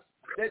for us.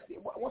 That,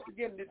 once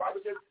again, the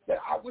Bible says that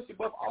I wish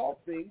above all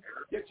things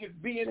that you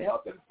be in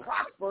health and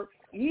prosper,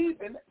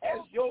 even as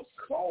your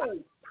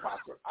soul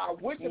prosper. I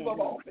wish above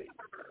all things.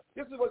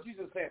 This is what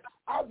Jesus said.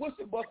 I wish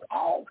above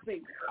all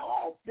things,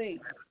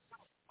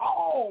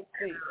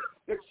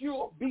 that you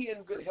will be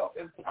in good health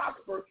and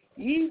prosper,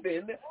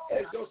 even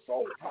as your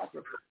soul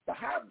prospers.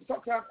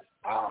 Sometimes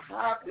our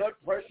high blood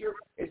pressure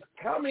is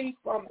coming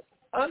from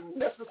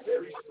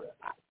unnecessary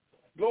stress.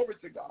 Glory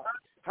to God.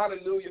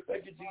 Hallelujah.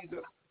 Thank you,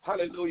 Jesus.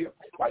 Hallelujah.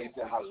 Why you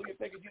say hallelujah?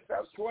 Thank you, Jesus,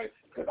 Pastor Troy?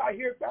 Because I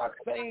hear God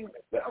saying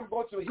that I'm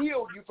going to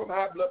heal you from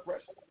high blood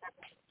pressure.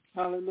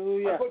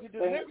 Hallelujah. I'm going to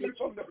deliver you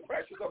from the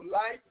pressures of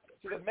life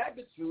to the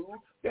magnitude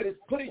that is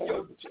putting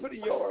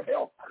your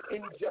health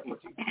in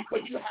jeopardy.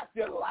 But you have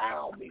to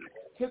allow me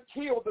to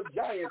kill the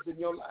giants in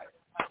your life.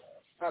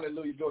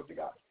 Hallelujah, glory to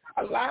God.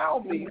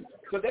 Allow me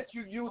to let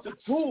you use the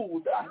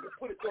tools that I have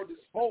put at your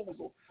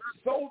disposal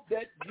so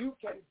that you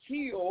can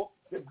kill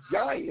the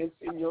giants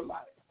in your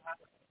life.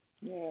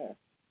 Yeah.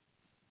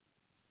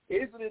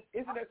 Isn't it?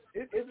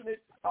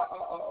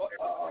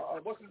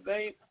 What's his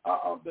name?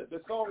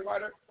 The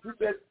songwriter who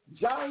says,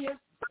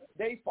 "Giants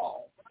they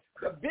fall.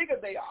 The bigger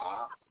they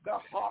are, the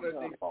harder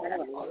they fall."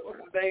 What's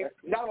his name?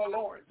 Donald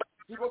Lawrence.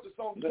 He wrote the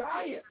song,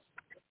 "Giants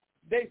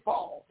they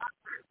fall."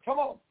 Come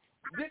on.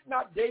 Did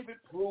not David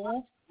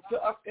prove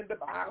to us in the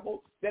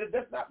Bible that it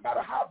does not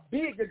matter how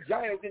big the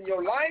giant is in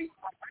your life,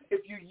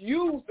 if you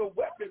use the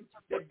weapons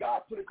that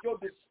God put at your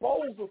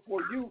disposal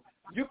for you,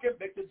 you can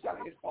make the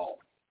giant fall.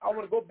 I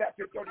want to go back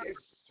to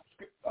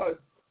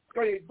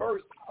 38th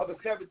verse of the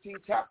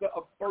 17th chapter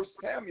of 1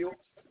 Samuel.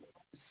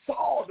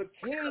 Saul, the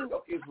king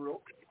of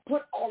Israel,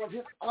 put all of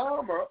his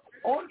armor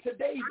onto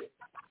David.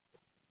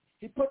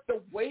 He put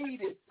the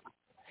weighted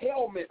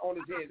helmet on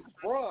his head,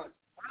 bronze,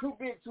 too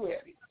big, too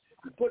heavy.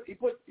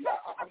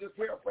 I'm just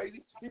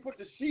paraphrasing. He put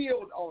the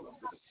shield on him,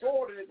 with the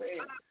sword in his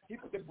hand. He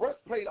put the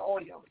breastplate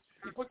on him.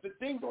 He put the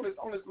things on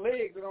his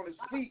legs and on his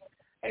feet,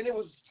 and it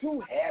was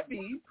too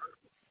heavy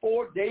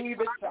for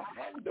David to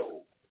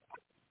handle.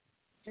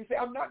 He said,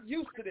 "I'm not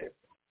used to this."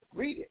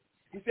 Read it.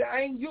 He said,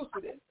 "I ain't used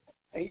to this."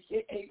 And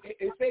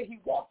he said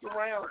he walked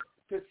around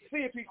to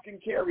see if he can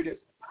carry this.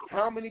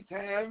 How many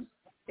times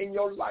in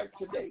your life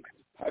today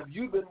have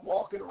you been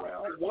walking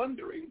around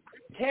wondering,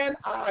 can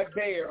I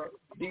bear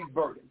these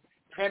burdens?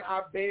 Can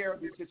I bear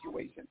this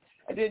situation?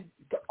 And then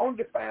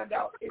only to find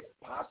out it's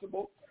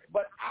possible,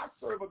 but I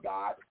serve a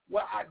God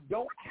where I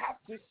don't have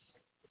to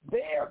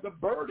bear the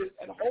burdens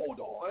and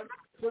hold on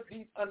to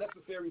these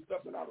unnecessary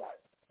stuff in our life.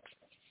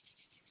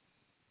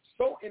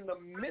 So in the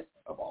midst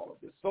of all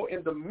of this, so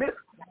in the midst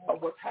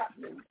of what's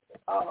happening,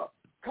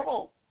 come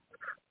on.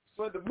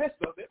 So in the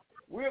midst of it,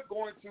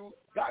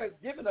 God has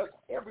given us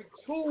every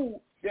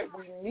tool that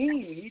we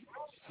need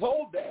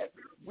so that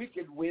we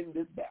can win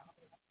this battle.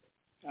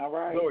 All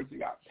right. Glory to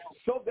God.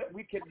 So that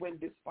we can win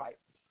this fight.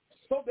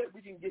 So that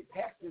we can get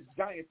past this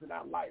giant in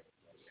our life.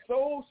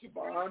 So,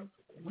 Siobhan,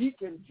 we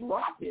can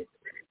drop it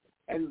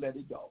and let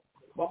it go.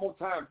 One more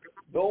time.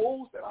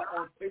 Those that are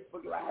on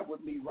Facebook Live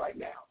with me right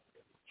now,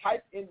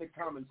 type in the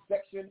comment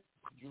section,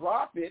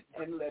 drop it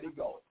and let it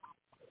go.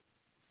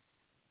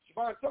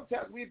 Siobhan,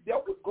 sometimes we've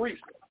dealt with grief.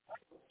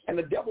 And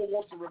the devil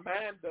wants to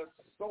remind us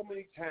so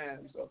many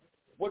times of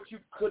what you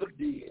could have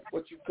did,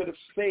 what you could have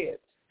said,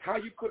 how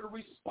you could have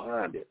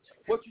responded,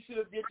 what you should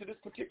have did to this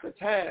particular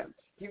time.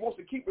 He wants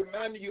to keep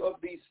reminding you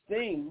of these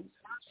things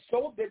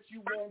so that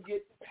you won't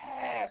get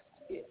past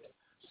it,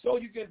 so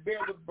you can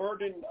bear the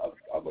burden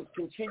of a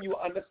continual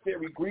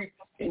unnecessary grief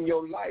in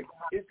your life.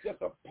 It's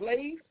just a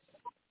place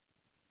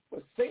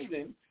where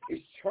Satan is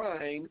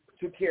trying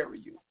to carry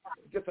you.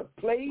 It's just a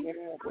place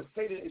where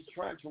Satan is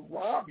trying to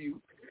rob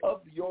you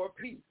of your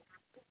peace.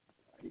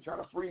 He's trying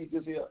to freeze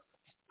this here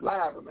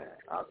live, man.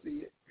 I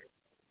see it.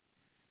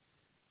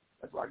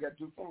 That's why I got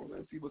two phones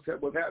and see what's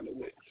happening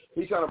with it.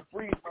 He's trying to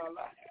freeze my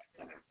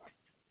life.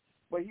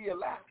 But he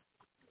alive.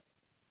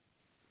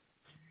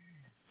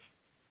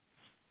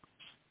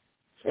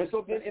 And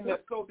so then in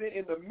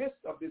the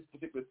midst of this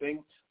particular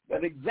thing,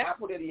 that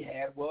example that he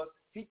had was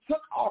he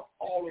took off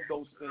all of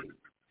those things.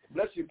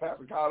 Bless you,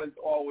 Pastor Collins,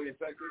 all the way in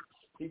Texas.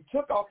 He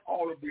took off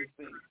all of these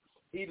things.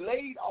 He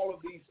laid all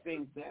of these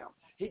things down.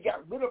 He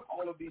got rid of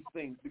all of these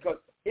things because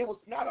it was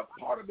not a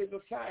part of his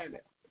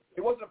assignment.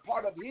 It wasn't a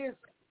part of his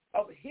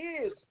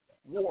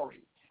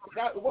warring.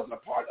 It wasn't a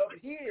part of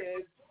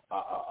his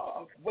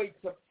way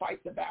to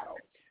fight the battle.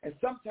 And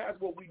sometimes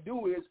what we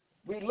do is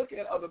we look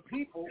at other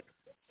people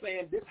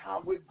saying this is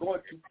how we're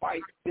going to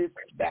fight this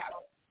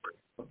battle.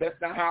 But that's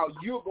not how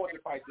you're going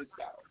to fight this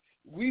battle.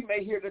 We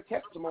may hear the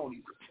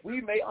testimonies. We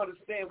may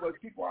understand what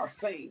people are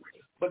saying.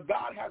 But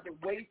God has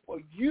a way for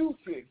you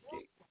to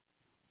escape.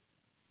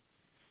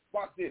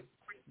 Watch this.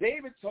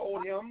 David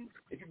told him,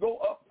 if you go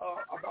up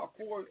about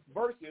 4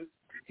 verses,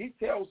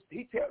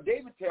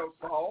 David tells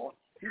Saul,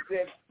 he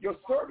said, your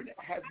servant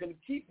has been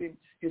keeping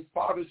his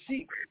father's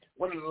sheep.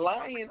 When a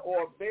lion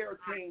or a bear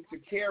came to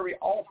carry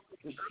off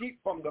the sheep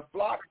from the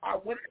flock, I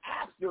went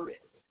after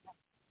it.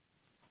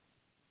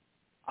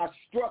 I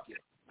struck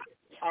it.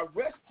 I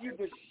rescued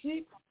the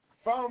sheep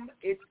from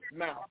its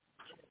mouth.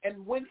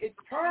 And when it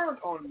turned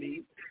on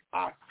me,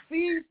 I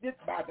seized it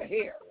by the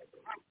hair,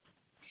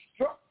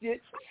 struck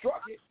it,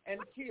 and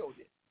killed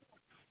it.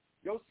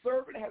 Your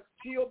servant has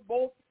killed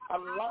both a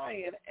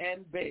lion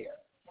and bear.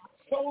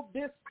 So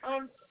this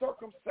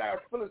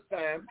uncircumcised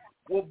Philistine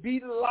will be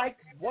like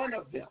one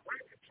of them.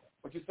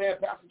 What you saying,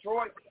 Pastor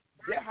Troy?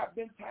 There have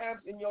been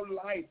times in your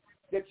life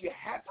that you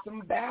had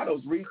some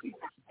battles, Reese,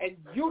 and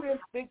you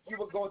didn't think you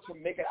were going to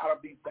make it out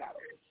of these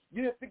battles.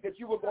 You didn't think that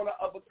you were going to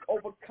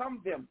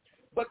overcome them.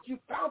 But you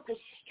found the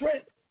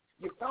strength.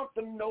 You found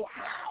the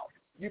know-how.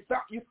 You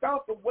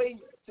found the way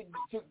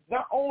to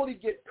not only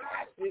get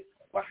past it,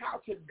 but how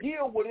to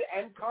deal with it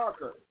and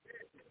conquer.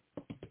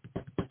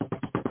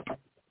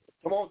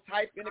 Come on,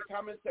 type in the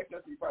comment section.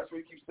 That's why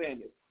you keep saying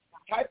this.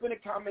 Type in the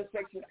comment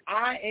section,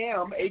 I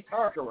am a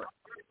conqueror.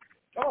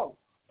 Oh,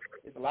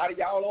 there's a lot of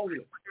y'all on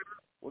here.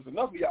 There's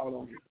enough of y'all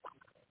on here.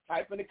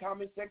 Type in the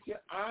comment section,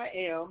 I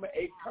am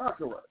a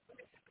conqueror.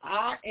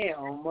 I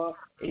am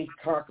a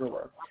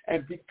conqueror.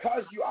 And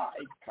because you are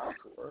a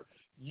conqueror,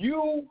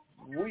 you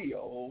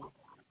will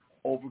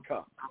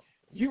overcome.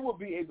 You will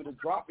be able to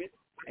drop it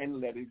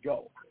and let it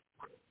go.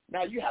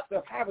 Now, you have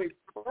to have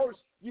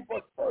you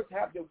must first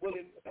have the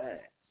willing mind.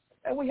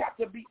 And we have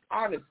to be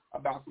honest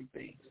about some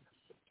things.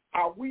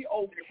 Are we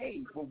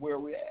okay with where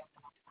we're at?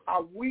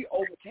 Are we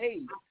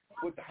okay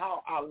with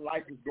how our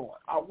life is going?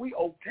 Are we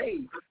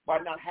okay by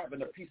not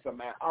having a peace of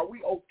mind? Are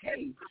we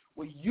okay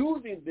with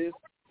using this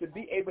to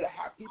be able to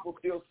have people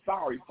feel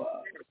sorry for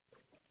us?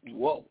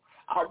 Whoa.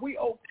 Are we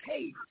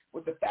okay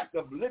with the fact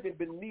of living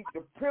beneath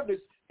the privilege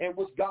in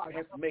which God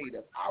has made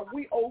us? Are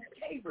we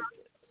okay with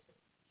this?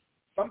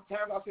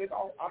 Sometimes, I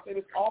say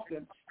this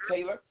often,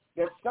 Taylor,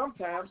 that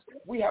sometimes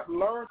we have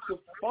learned to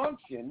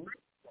function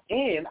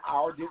in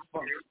our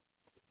dysfunction.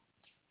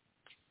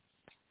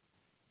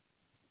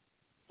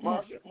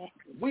 Marsha,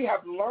 we have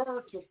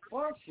learned to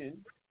function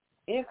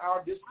in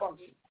our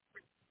dysfunction.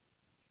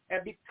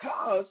 And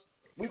because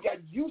we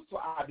got used to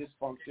our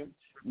dysfunction,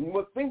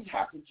 when things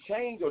have to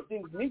change or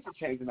things need to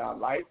change in our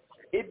life,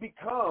 it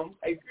becomes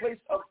a place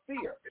of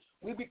fear.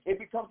 It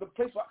becomes a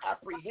place of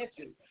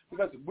apprehension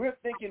because we're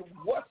thinking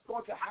what's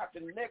going to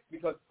happen next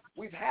because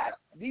we've had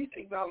these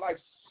things in our life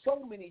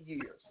so many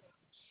years,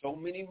 so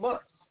many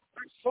months,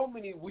 so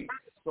many weeks,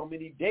 so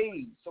many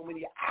days, so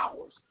many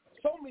hours,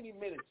 so many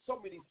minutes, so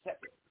many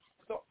seconds.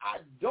 So I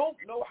don't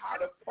know how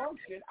to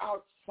function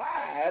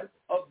outside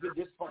of the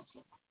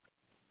dysfunction.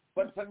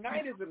 But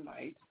tonight is the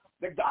night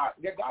that God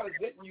is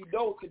letting you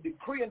know to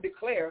decree and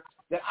declare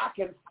that I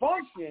can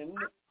function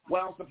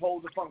where I'm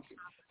supposed to function.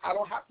 I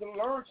don't have to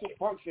learn to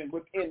function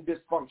within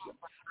dysfunction.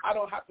 I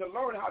don't have to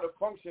learn how to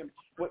function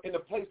in a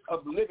place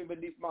of living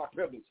beneath my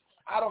privilege.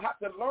 I don't have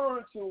to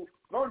learn to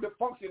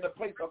function in a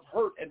place of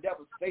hurt and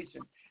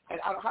devastation. And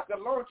I don't have to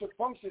learn to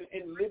function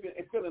in living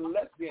and feeling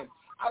less than.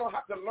 I don't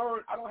have to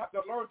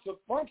learn to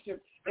function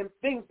in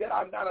things that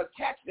are not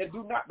attached, that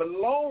do not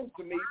belong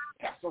to me,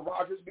 Pastor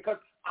Rogers, because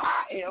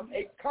I am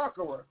a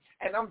conqueror.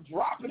 And I'm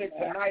dropping it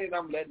tonight and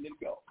I'm letting it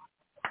go.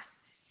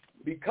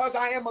 Because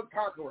I am a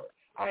conqueror,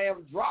 I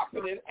am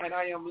dropping it and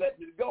I am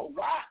letting it go.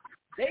 Why?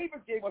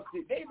 David gave us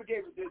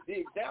the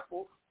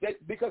example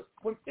that because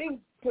when things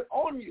put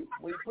on you,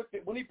 when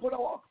he put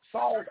on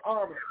Saul's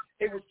armor,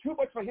 it was too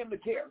much for him to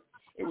carry.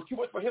 It was too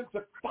much for him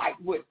to fight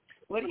with.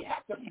 But he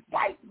had to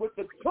fight with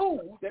the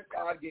tools that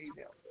God gave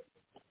him.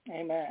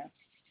 Amen.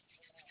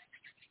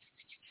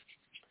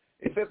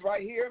 It says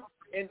right here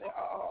in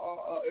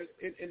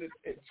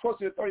close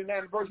to the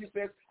 39th verse, he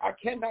says, I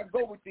cannot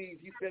go with these,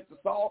 he said to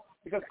Saul,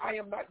 because I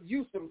am not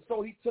used to them.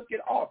 So he took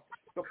it off.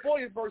 The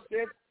 40th verse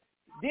says,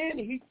 then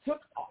he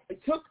took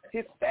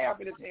his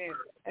staff in his hand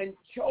and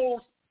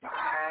chose 5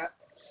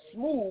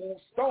 smooth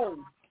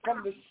stones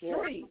from the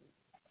stream.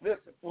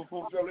 Listen, so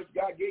this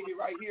God gave you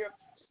right here.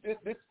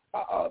 This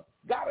God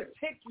will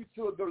take you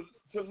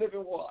to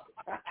living water.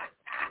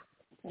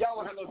 Y'all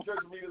don't have no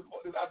church meetings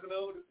this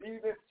afternoon, this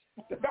evening.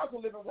 The Fountain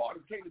of Living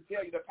Waters came to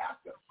tell you, the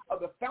pastor of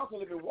the Fountain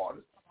of Living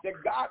Waters, that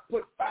God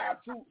put 5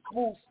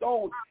 smooth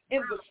stones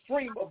in the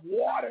stream of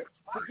water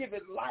to give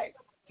it life,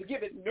 to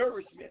give it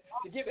nourishment,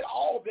 to give it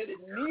all that it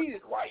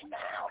needed right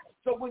now.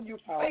 So when you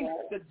face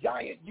the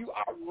giant, you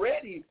are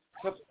ready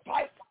to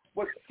fight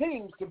what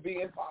seems to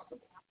be impossible.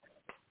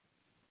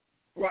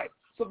 Right.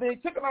 So then he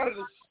took him out of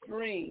the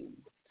stream,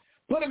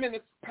 put him in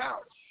his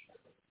pouch,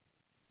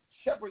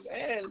 shepherd's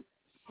and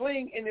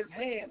sling in his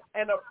hand,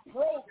 and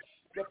approached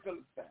the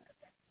Philistine.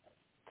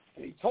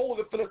 And he told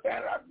the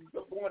Philistine, I'm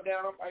going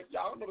down,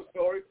 y'all know the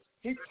story.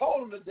 He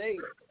told him today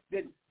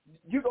that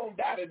you're going to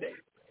die today.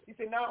 He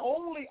said, not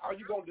only are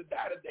you going to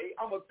die today,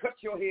 I'm going to cut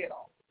your head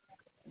off.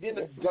 Then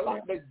the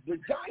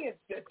giant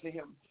said to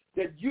him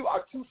that you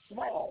are too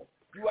small.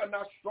 You are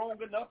not strong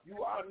enough.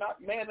 You are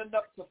not man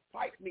enough to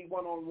fight me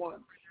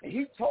one-on-one. And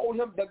he told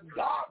him, the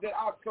God that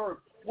I serve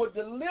will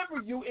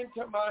deliver you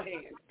into my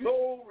hands.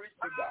 Glory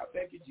to God.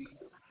 Thank you,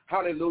 Jesus.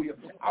 Hallelujah.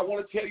 I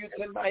want to tell you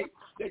tonight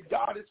that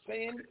God is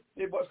saying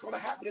that what's going to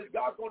happen is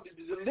God's going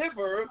to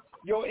deliver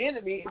your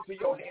enemy into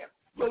your hands.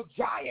 Your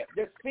giant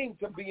that seems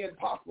to be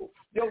impossible.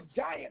 Your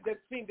giant that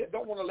seems that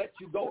don't want to let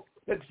you go.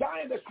 The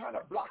giant that's trying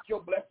to block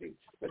your blessings.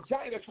 The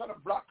giant that's trying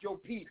to block your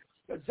peace.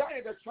 The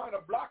giant that's trying to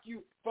block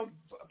you from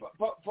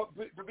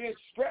being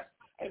stressed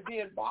and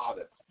being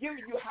bothered, giving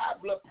you high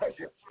blood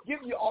pressure,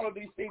 giving you all of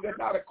these things that's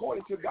not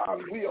according to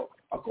God's will,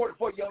 according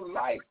for your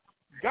life.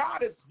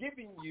 God is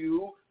giving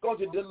you, going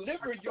to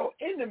deliver your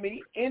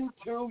enemy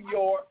into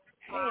your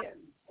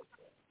hands.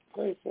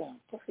 Praise Him.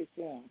 Praise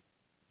Him.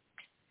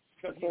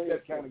 Because He's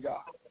that kind of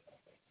God.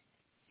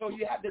 So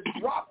you have to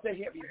drop the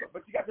heavy,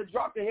 but you got to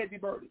drop the heavy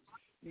burdens.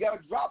 You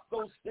got to drop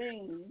those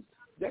things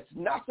that's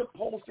not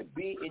supposed to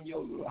be in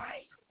your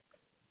life.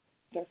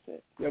 That's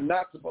it. They're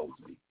not supposed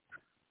to be.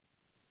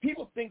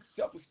 People think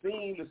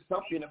self-esteem is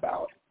something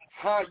about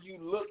how you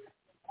look,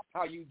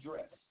 how you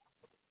dress.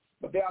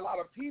 But there are a lot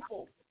of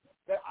people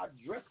that are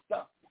dressed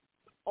up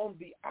on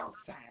the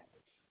outside,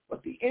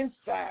 but the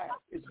inside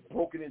is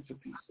broken into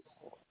pieces.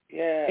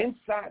 Yeah.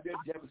 Inside, they're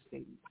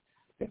devastated.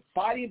 They're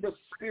fighting the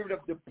spirit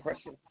of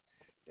depression.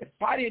 They're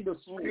fighting the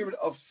spirit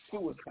of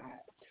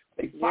suicide.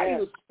 They're fighting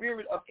the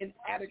spirit of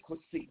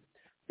inadequacy.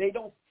 They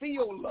don't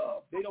feel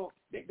love. They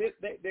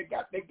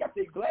got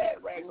their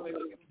glad rags on. They're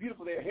looking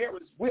beautiful. Their hair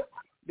is whipped.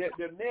 Their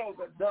nails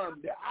are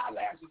done. Their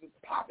eyelashes is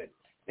popping.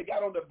 They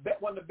got on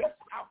one of the best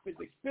outfits,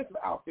 expensive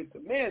outfits. The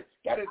man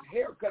got his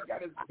hair cut,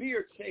 got his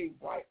beard shaved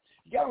right.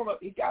 He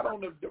got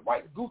on the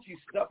right Gucci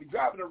stuff. He's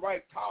driving the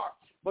right car.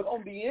 But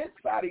on the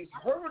inside, he's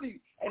hurting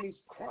and he's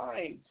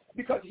crying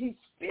because he's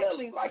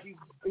feeling like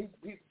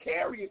he's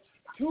carrying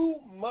too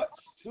much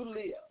to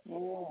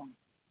live,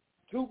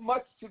 too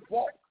much to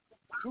walk,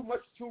 too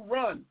much to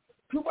run,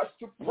 too much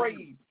to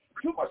praise,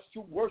 too much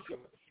to worship.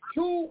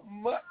 Too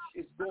much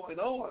is going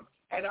on,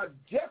 and I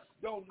just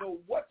don't know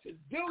what to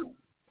do.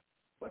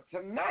 But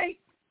tonight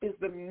is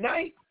the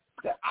night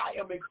that I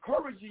am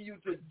encouraging you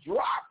to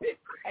drop it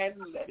and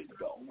let it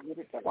go.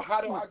 Well, how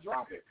do I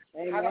drop it?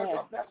 Amen. How do I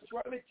drop it? Pastor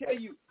Troy, let me tell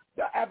you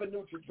the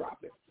avenue to drop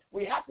it.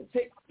 We have to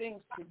take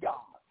things to God.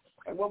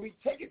 And when we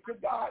take it to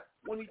God,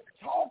 when he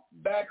talks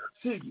back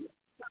to you,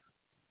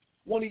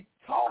 when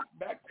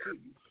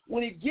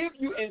he gives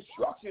you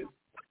instructions,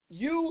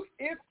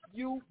 if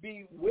you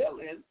be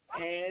willing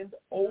and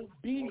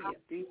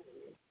obedient,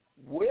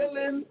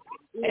 willing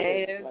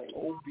and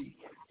obedient,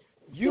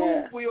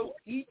 you will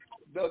eat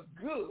the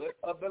good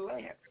of the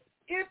land.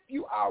 If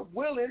you are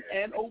willing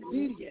and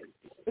obedient,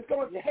 it's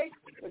going to take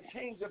a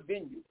change of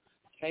venue,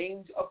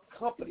 change of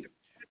company,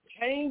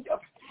 change of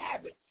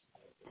habits,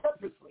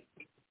 purposely.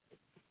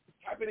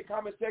 Type in the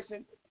comment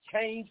section,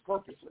 change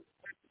purposely.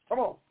 Come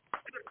on.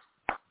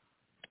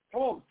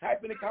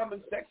 Type in the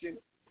comment section,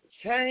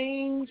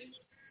 change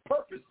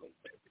purposely.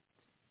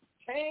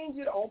 Change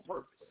it on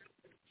purpose.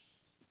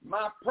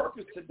 My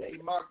purpose today,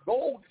 my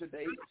goal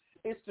today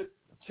is to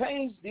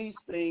change these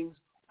things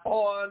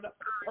on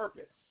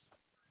purpose.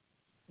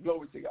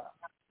 Glory to God.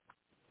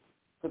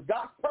 Because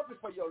God's purpose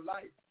for your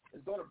life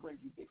is going to bring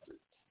you victory.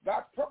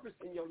 God's purpose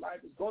in your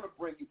life is going to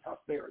bring you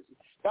prosperity.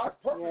 God's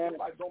purpose in your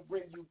life is going to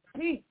bring you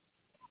peace.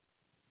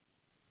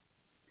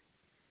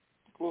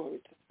 Glory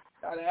to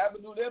God. Now, the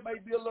avenue there may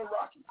be a little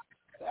rocky.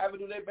 The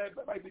avenue there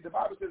might be, the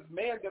Bible says,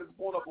 man that is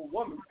born of a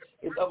woman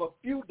is of a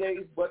few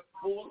days, but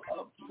full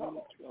of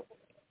trouble.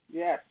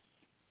 Yes.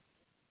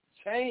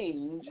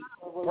 Change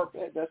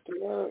purpose. That's the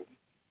word.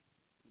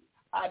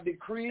 I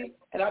decree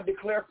and I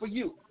declare for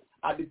you.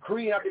 I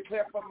decree and I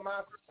declare for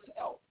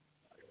myself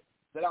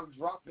that I'm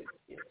dropping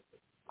it.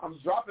 I'm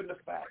dropping the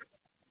fact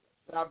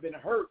that I've been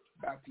hurt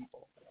by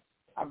people.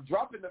 I'm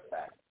dropping the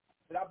fact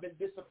that I've been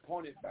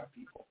disappointed by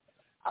people.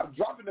 I'm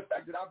dropping the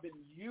fact that I've been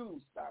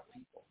used by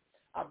people.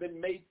 I've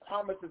been made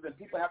promises and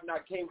people have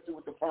not came through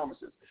with the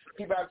promises.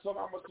 People have told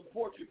me, I'm going to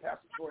support you,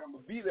 Pastor Troy. I'm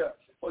going to be there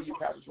for you,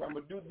 Pastor Troy. I'm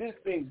going to do these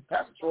things,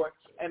 Pastor Troy.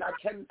 And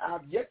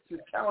I've yet to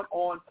count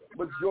on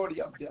majority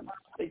of them.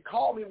 They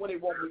call me when they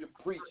want me to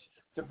preach,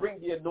 to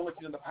bring the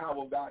anointing and the power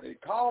of God. They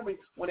call me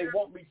when they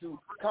want me to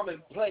come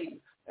and play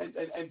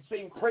and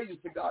sing praises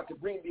to God, to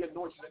bring the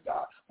anointing of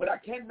God. But I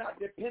cannot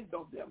depend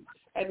on them.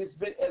 And it's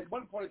been, at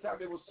one point in time,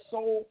 it was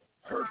so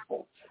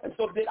hurtful. And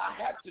so then I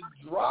had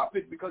to drop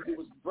it because it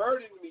was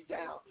burdening me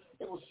down.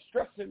 It was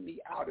stressing me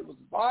out. It was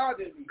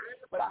bothering me.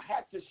 But I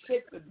had to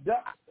shake the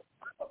dust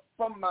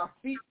from my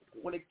feet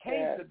when it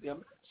came to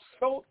them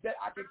so that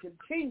I can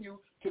continue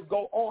to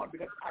go on,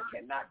 because I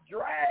cannot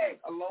drag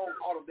along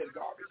all of that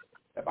garbage.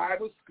 The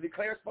Bible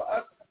declares for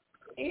us,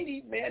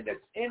 any man that's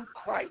in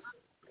Christ,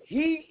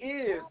 he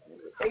is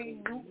a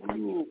new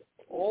creature.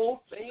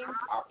 All things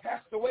are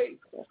passed away.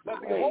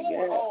 But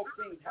behold, all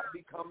things have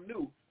become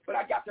new. But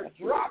I got to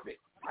drop it.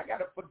 I got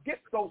to forget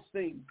those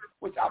things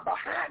which are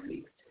behind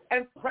me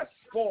and press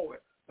forward.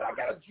 But I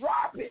got to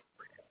drop it.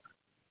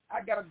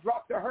 I got to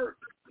drop the hurt.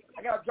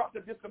 I got to drop the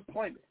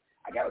disappointment.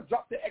 I got to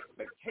drop the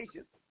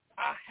expectations.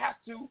 I have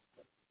to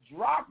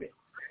drop it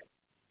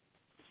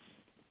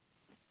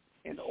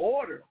in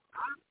order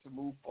to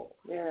move forward.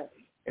 Yeah.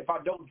 If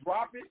I don't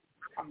drop it,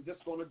 I'm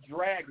just going to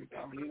drag it,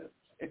 Carmelita.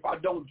 If I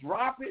don't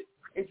drop it,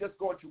 it's just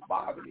going to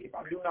bother me. If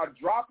I do not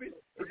drop it,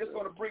 it's just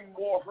going to bring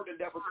more hurt and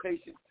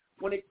devastation.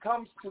 When it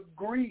comes to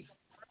grief,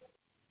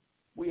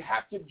 we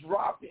have to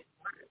drop it.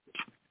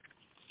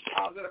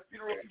 I was at a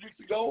funeral a few weeks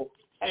ago,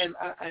 and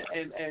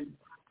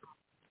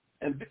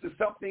this is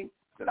something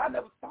that I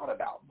never thought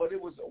about, but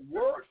it was a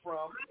word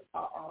from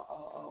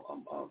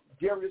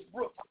Darius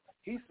Brooks.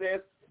 He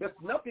says there's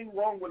nothing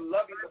wrong with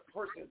loving the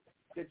person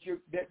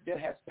that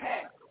has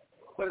passed,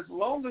 but as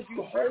long as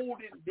you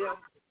holding them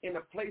in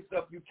a place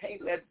of you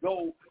can't let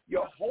go,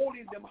 you're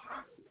holding them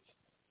hostage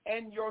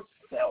and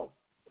yourself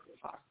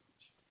hostage.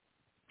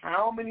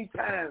 How many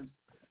times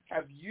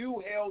have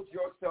you held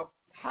yourself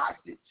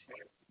hostage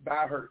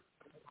by hurt?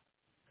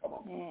 Come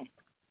on.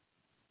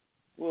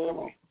 Come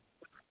on.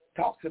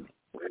 Talk to me.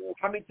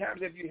 How many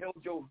times have you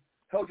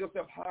held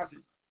yourself hostage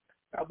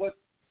by what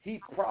he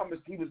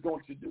promised he was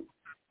going to do?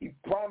 He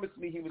promised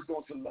me he was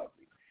going to love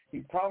me. He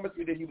promised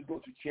me that he was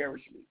going to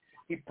cherish me.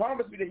 He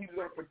promised me that he was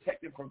going to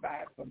protect and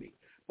provide for me.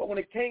 But when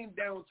it came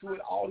down to it,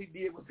 all he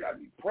did was got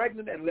me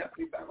pregnant and left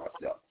me by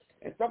myself.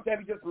 And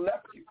sometimes he just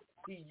left you.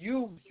 He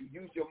used you,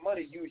 used your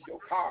money, used your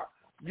car,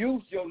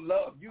 used your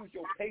love, used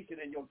your patience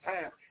and your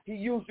time. He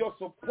used your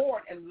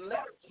support and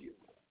left you.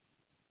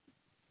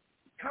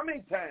 How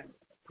many times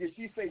did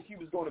she say she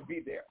was going to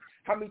be there?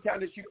 How many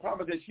times did she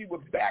promise that she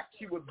would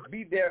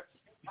be there,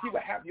 she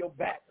would have your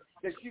back,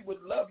 that she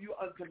would love you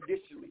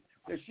unconditionally,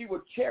 that she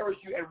would cherish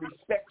you and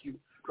respect you?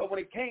 But when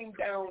it came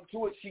down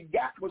to it, she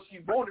got what she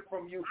wanted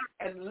from you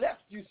and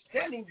left you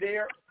standing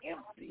there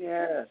empty.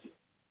 Yes.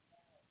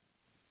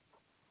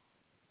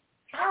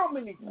 How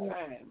many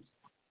times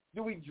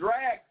do we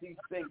drag these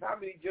things? How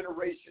many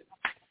generations?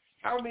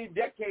 How many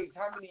decades?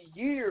 How many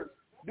years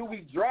do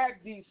we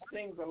drag these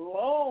things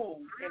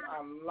along in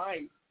our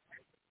life,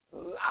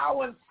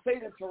 allowing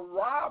Satan to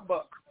rob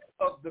us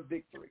of the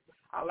victory,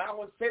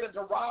 allowing Satan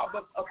to rob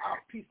us of our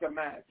peace of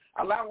mind,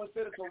 allowing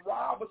Satan to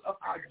rob us of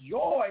our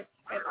joy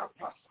and our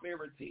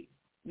prosperity,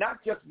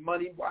 not just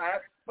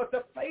money-wise, but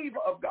the favor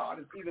of God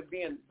is even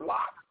being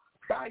blocked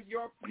by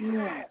your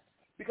past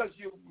because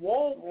you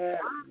won't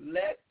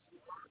let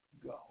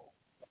go.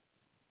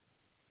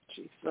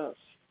 Jesus.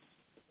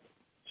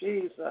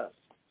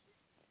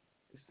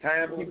 It's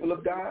time, people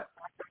of God,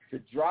 to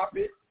drop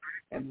it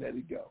and let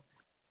it go.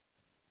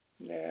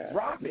 Yeah.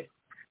 Drop it.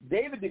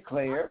 David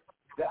declared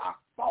that I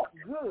fought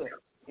good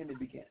in the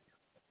beginning.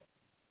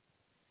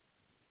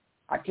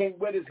 I can't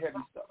wear this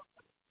heavy stuff.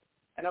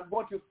 And I'm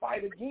going to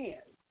fight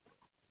again.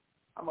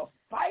 I'm going to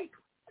fight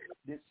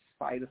this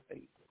fight of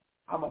faith.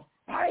 I'm going to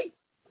fight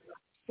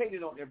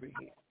Satan on every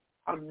hand.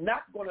 I'm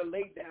not going to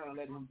lay down and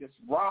let him just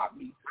rob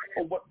me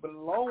of what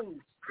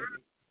belongs to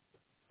me.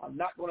 I'm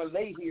not going to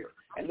lay here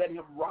and let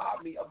him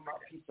rob me of my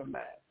peace of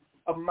mind,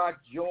 of my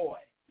joy.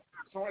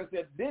 Someone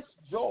said, this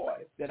joy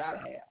that I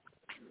have,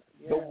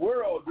 the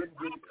world didn't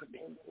give it to me.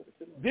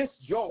 This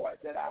joy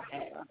that I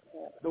have,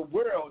 the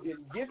world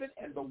didn't give it,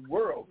 and the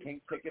world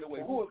can't take it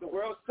away. Who is the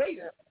world?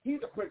 Satan.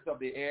 He's the prince of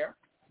the air.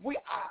 We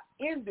are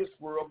in this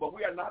world, but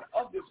we are not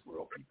of this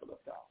world, people of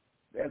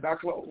God. As I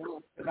close,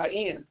 as I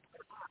end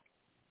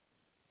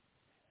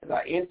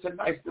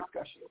tonight's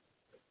discussion,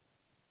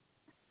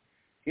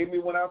 hear me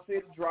when I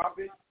say drop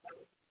it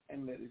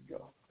and let it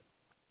go.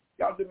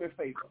 Y'all do me a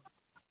favor.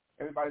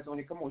 Everybody's on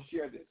here. Come on,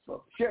 share this.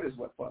 So share this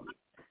for me.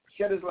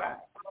 Share this live.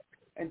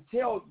 And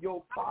tell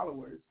your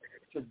followers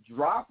to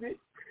drop it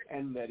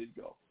and let it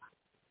go.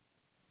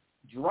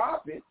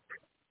 Drop it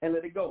and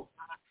let it go.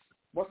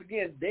 Once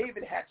again,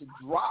 David had to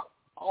drop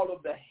all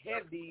of the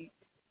heavy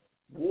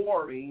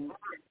warring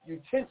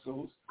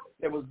utensils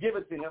that was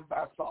given to him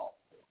by Saul.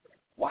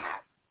 Why?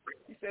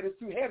 He said, it's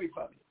too heavy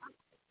for me.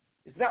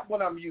 It's not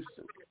what I'm used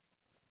to.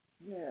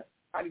 Yeah.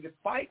 I need to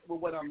fight with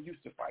what I'm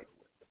used to fighting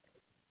with.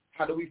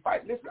 How do we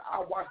fight? Listen, I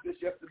watched this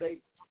yesterday,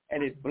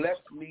 and it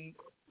blessed me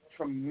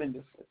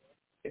tremendously.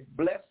 It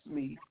blessed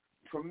me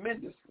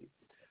tremendously.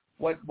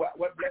 What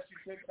blessed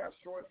you, Pastor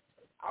Short?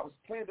 I was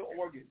playing the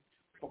organ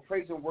for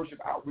Praise and Worship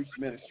Outreach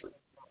Ministry.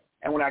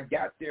 And when I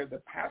got there,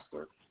 the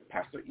pastor,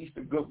 Pastor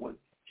Easter Goodwin,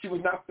 she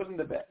was not feeling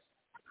the best.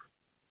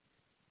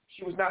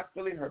 She was not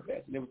feeling her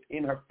best, and it was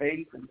in her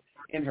face and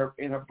in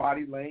her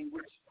body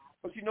language.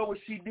 But you know what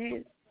she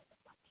did?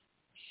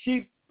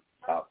 She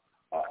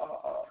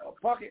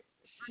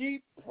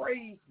she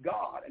praised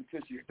God until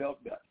she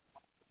felt better.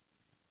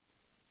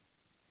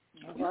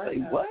 You say,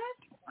 what?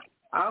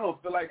 I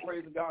don't feel like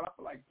praising God. I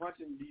feel like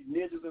punching these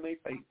ninjas in their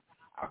face.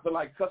 I feel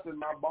like cussing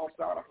my boss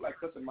out. I feel like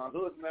cussing my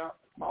husband out,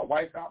 my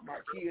wife out, my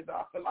kids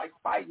out. I feel like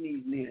fighting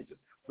these ninjas.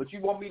 But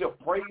you want me to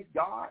praise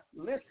God?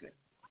 Listen,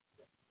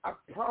 I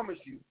promise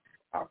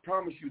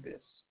you this.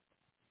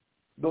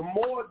 The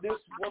more this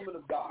woman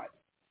of God,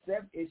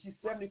 she's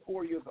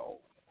 74 years old.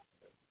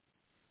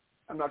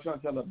 I'm not trying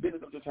to tell her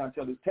business. I'm just trying to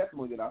tell this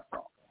testimony that I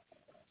saw.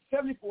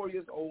 74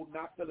 years old,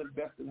 not feeling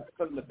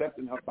the best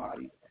in her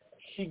body.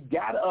 She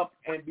got up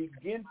and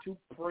began to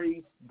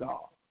praise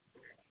God.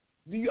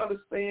 Do you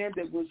understand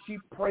that when she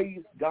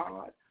praised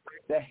God,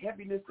 the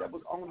heaviness that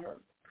was on her,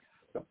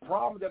 the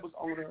problem that was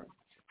on her,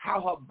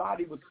 how her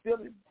body was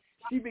feeling,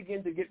 she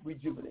began to get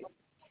rejuvenated.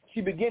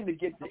 She began to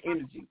get the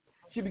energy.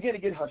 She began to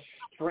get her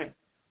strength.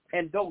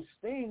 And those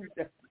things,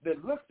 the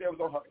look that was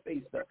on her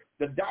face,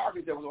 the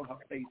darkness that was on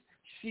her face,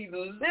 she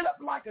lit up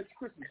like a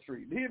Christmas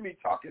tree. Hear me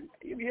talking.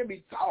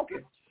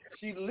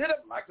 She lit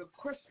up like a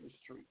Christmas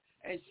tree.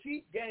 And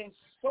she gained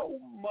so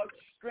much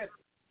strength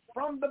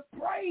from the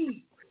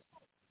praise.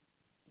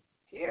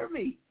 Hear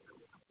me.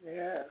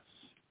 Yes.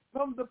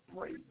 From the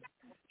praise.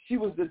 She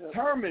was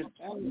determined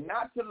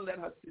not to let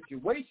her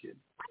situation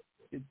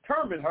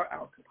determine her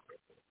outcome.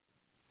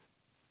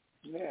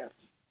 Yes.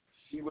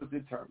 She was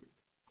determined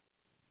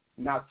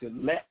not to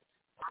let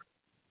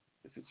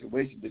the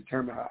situation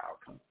determine her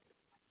outcome.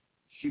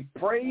 She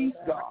praised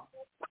God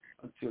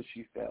until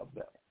she felt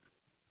better.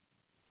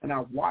 And I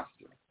watched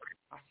her.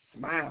 I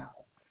smiled.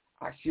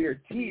 I shed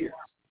tears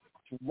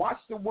to watch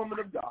the woman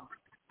of God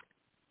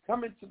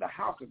come into the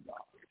house of God,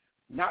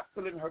 not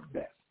feeling her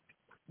best,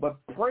 but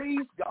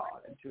praise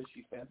God until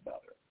she felt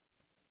better.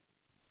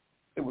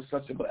 It was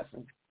such a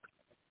blessing.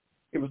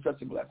 It was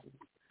such a blessing.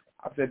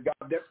 I said,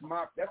 God, that's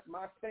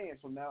my stance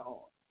from now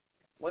on.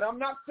 When I'm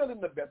not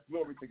feeling the best,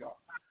 glory to God.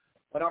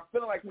 When I'm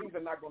feeling like things are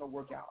not going to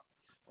work out.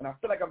 When I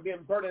feel like I'm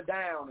being burdened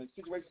down and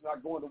situations are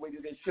not going the way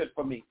that they should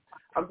for me,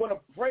 I'm going to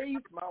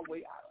praise my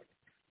way out of it.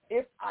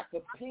 If I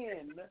could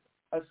pen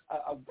a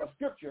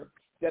scripture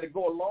that would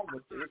go along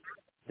with this,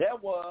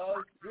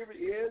 here it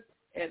is,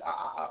 in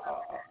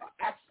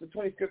Acts the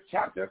 25th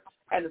chapter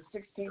and the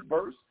 16th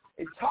verse.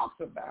 It talks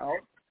about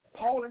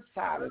Paul and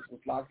Silas was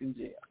locked in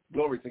jail.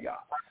 Glory to God.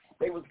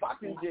 They was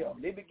locked in jail.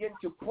 They began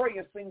to pray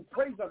and sing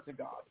praise unto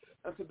God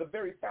until the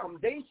very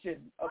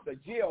foundation of the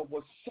jail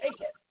was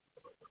shaken.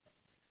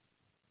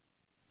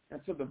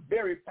 Until the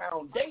very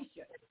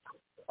foundation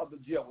of the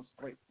jail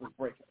was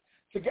breaking.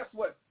 So guess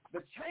what?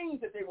 The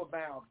chains that they were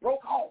bound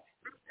broke off.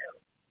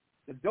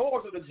 The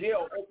doors of the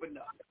jail opened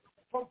up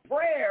from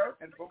prayer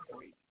and from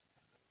praise.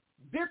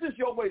 This is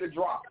your way to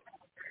drop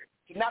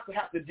it, to not to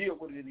have to deal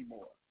with it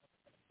anymore.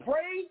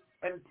 Pray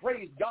and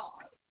praise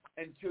God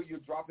until you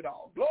drop it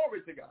all.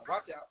 Glory to God.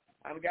 Watch out.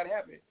 I don't got to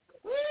have it.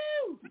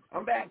 Woo!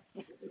 I'm back.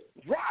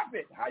 Drop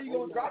it. How you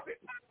going to drop it?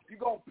 You're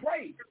going to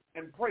pray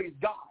and praise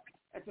God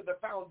until the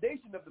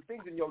foundation of the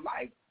things in your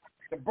life,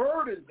 the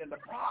burdens and the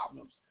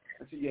problems,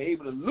 until you're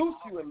able to loose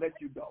you and let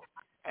you go.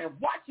 And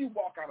watch you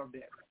walk out of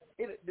that.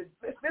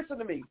 Listen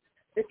to me.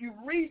 If you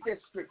read this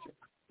scripture,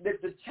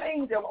 the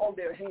chains that were on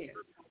their hands,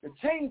 the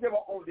chains that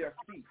were on their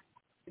feet,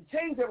 the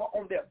chains that were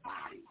on their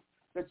bodies,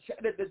 the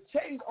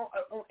chains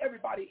on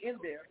everybody in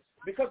there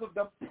because of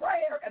the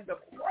prayer and the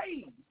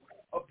praise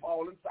of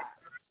Paul and Silas.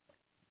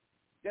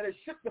 That it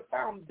shook the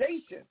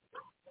foundation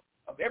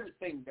of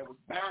everything that was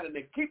bound, and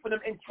they're keeping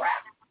them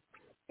entrapped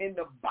in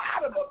the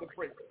bottom of the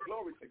prison.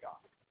 Glory to God.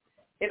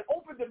 It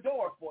opened the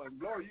door for him.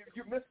 Glory,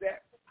 you missed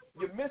that.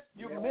 You missed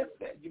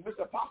that. You missed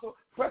Apostle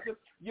Preston.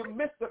 You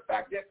missed the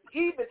fact that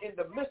even in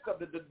the midst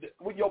of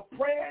with your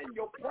prayer and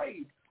your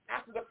praise,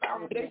 after the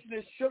foundation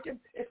is shooken,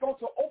 it's going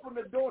to open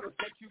the door to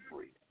set you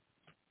free.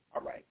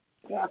 All right.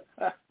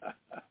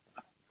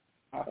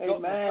 I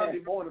felt my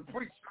Sunday morning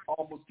preach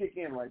almost kick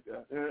in right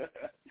there.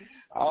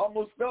 I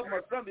almost felt my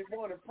Sunday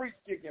morning preach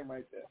kick in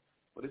right there.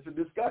 But it's a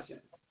discussion.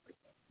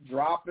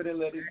 Drop it and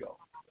let it go.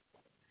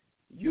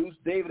 Use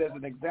David as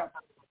an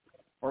example.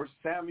 1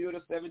 Samuel,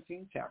 the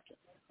 17th chapter,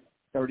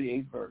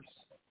 38th verse.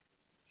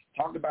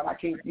 Talked about I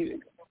can't get it.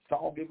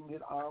 Saul gave him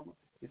his armor,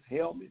 his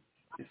helmet,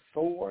 his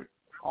sword,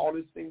 all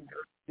these things.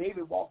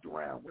 David walked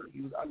around with it.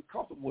 He was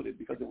uncomfortable with it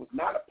because it was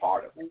not a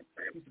part of who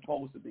he's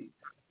supposed to be.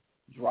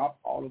 Drop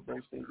all of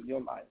those things in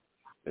your life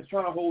that's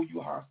trying to hold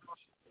you hostage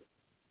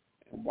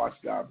and watch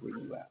God bring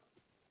you out.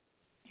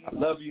 I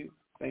love you.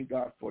 Thank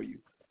God for you.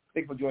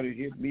 Thank you for joining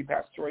here. Me,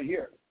 Pastor Troy,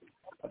 here.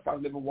 That's how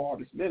Living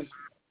Water Ministry.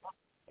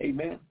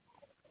 Amen.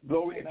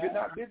 Glory. If you're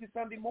not busy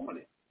Sunday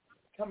morning,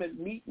 come and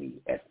meet me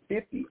at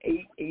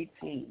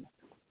 5818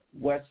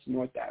 West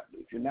North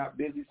Avenue. If you're not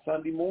busy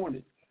Sunday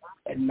morning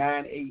at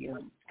 9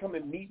 a.m., come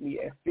and meet me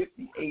at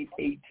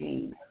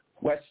 5818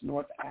 West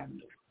North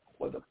Avenue,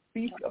 where the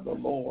feast of the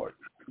Lord,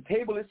 the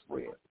table is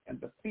spread,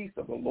 and the feast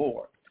of the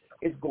Lord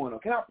is going on.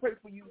 Can I pray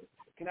for you?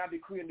 Can I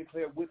decree and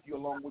declare with you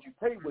along with you?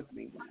 Pray with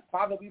me.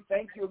 Father, we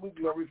thank you and we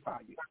glorify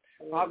you.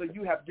 Father,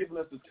 you have given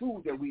us the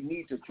tools that we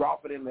need to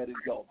drop it and let it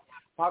go.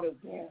 Father,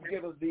 you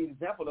give us the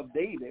example of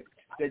David,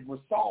 that when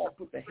Saul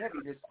put the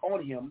heaviness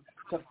on him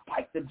to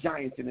fight the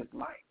giants in his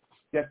life.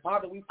 That,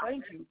 Father, we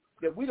thank you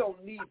that we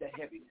don't need the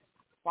heaviness.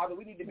 Father,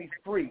 we need to be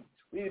free.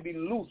 We need to be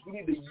loose. We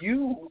need to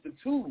use the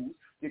tools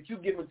that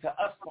you've given to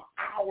us for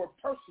our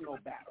personal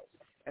battles.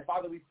 And,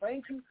 Father, we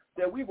thank you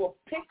that we will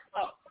pick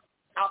up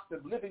out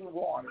the living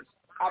waters,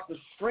 out the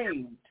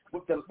stream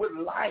with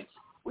light.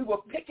 We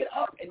will pick it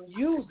up and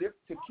use it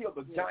to kill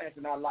the giants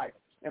in our life.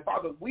 And,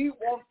 Father, we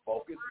won't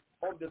focus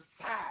on the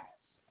size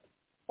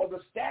or the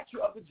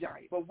stature of the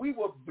giant, but we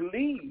will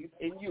believe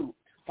in you.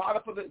 Father,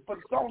 for the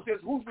song says,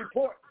 whose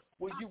report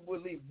will you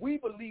believe? We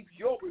believe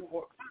your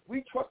report.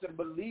 We trust and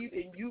believe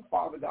in you,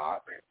 Father God,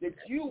 that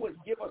you would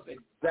give us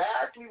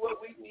exactly what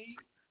we need,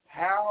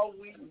 how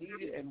we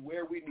need it, and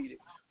where we need it.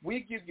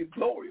 We give you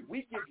glory.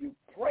 We give you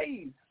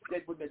praise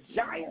that when the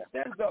giant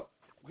stands up,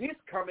 he's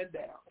coming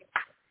down.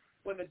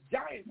 When the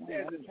giant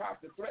stands and tries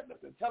to threaten us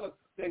and tell us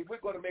that we're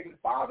going to make it,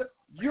 Father,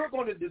 you're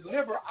going to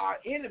deliver our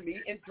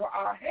enemy into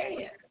our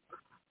hands.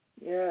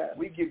 Yeah.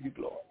 We give you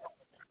glory.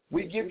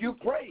 We give you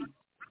praise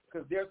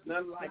because there's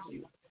none like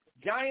you.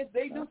 Giants,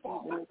 they do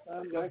fall.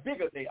 The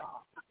bigger they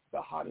are,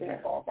 the harder they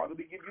fall. Father,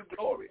 we give you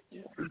glory.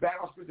 We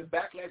battle through the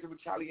backlash and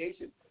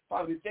retaliation.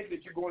 Father, we thank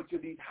that you're going to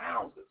these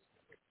houses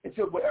and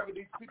to wherever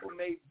these people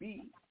may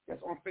be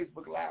that's on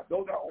Facebook Live,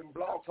 those are on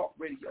Blog Talk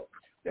Radio,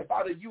 that,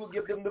 Father, you will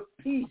give them the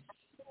peace,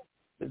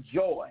 the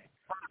joy,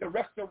 the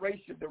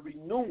restoration, the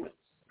renewance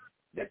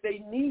that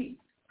they need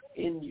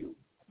in you.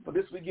 For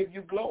this we give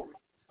you glory.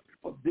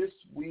 For this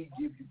we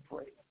give you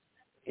praise.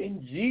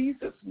 In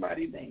Jesus'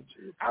 mighty name.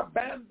 I I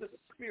ban the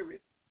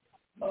spirit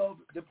of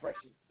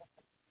depression.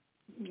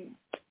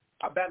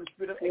 I ban the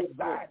spirit of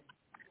anxiety.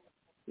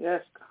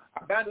 Yes,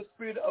 I ban the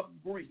spirit of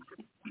grief.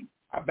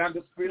 I ban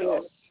the spirit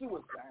of suicide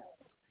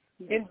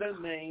in the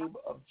name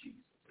of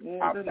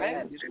Jesus. I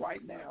ban it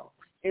right now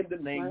in the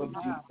name of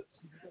Jesus.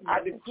 I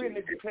decree and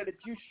declare that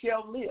you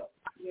shall live.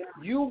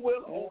 You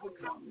will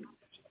overcome.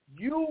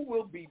 You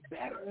will be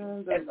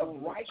better as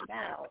of right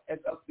now, as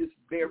of this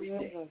very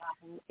day,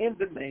 in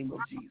the name of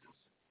Jesus.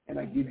 And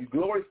I give you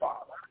glory,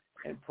 Father,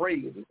 and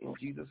praise in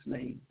Jesus'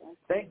 name.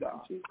 Thank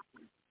God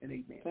and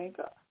amen. Thank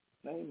God.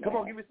 Amen. Come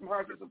on, give me some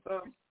hearts and some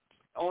thumbs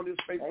on this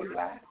Facebook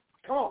Live.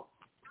 Come on.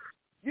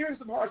 Give me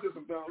some hearts and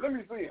some thumbs. Let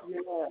me see them.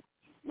 Yeah.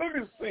 Let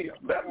me see them.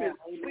 Let me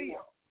see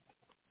them.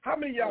 How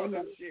many of y'all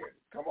have shared it?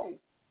 Come on.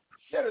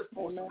 Share this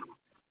for me.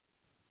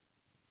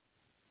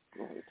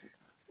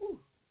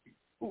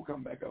 Ooh,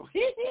 come back over.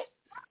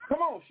 Come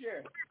on, share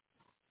it.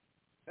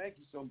 Thank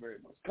you so very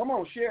much. Come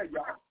on, share it,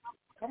 y'all.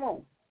 Come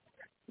on.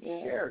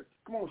 Share it.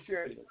 Come on,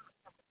 share it.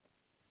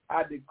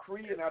 I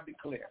decree and I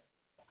declare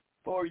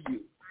for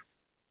you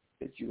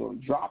that you're going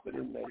to drop it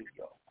and let it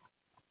go.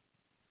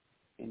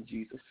 In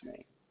Jesus'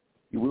 name.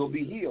 You will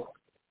be healed.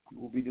 You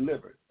will be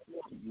delivered.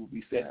 You will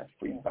be set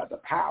free by the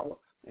power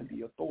and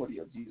the authority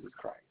of Jesus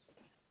Christ.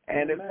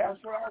 And as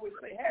Pastor always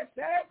say,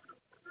 hashtag,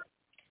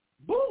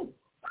 boom.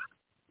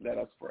 Let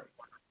us pray.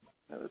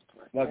 Let us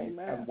pray. Love Amen. you.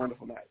 Have a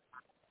wonderful night.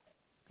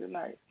 Good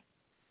night.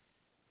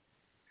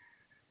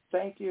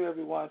 Thank you,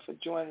 everyone, for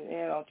joining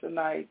in on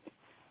tonight,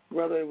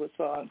 whether it was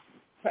on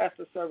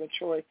Pastor Servant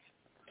Troy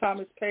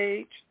Thomas'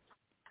 page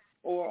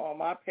or on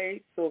my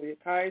page, Sylvia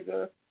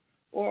Kizer,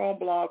 or on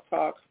Blog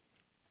Talk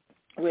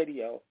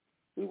Radio.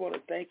 We want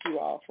to thank you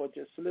all for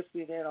just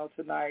listening in on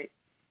tonight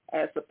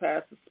as the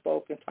pastor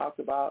spoke and talked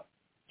about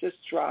just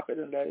drop it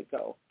and let it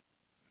go.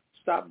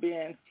 Stop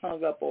being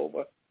hung up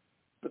over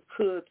the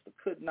coulds, the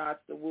could nots,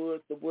 the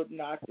would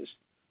nots, the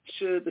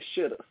should, the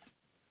shouldas.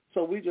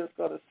 So we just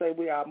going to say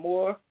we are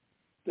more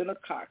than a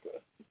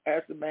conqueror.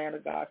 As the man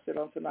of God said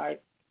on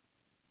tonight,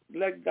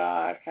 let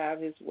God have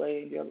his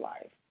way in your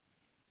life.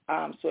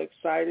 I'm so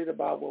excited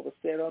about what was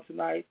said on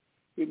tonight.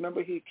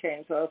 Remember, he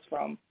came to us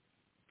from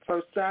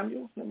 1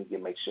 Samuel. Let me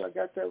make sure I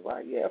got that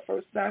right. Yeah,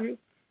 1 Samuel,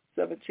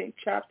 17th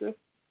chapter,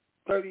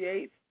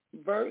 38th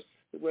verse,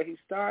 where he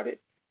started.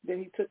 Then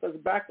he took us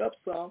back up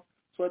some,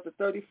 so at the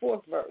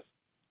 34th verse.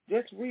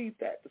 Just read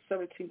that, the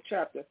 17th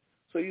chapter,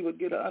 so you would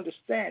get an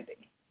understanding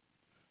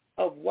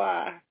of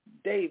why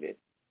David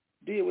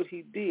did what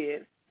he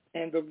did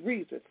and the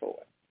reason for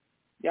it.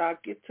 Y'all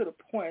get to the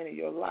point in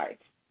your life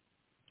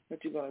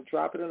that you're going to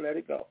drop it and let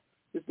it go.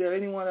 Is there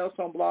anyone else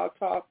on Blog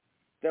Talk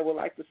that would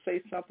like to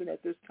say something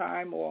at this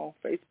time, or on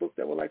Facebook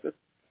that would like to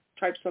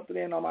type something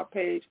in on my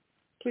page?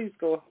 Please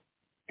go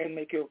and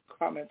make your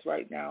comments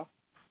right now.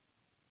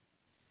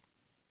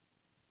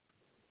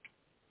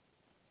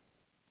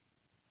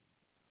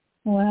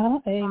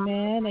 Well,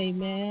 amen,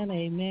 amen,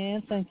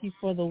 amen. Thank you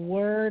for the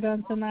word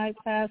on tonight,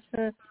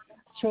 Pastor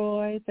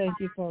Troy. Thank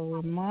you for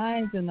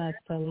reminding us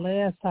to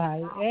lay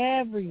aside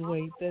every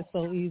weight that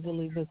so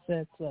easily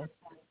besets us.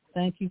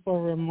 Thank you for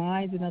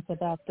reminding us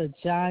about the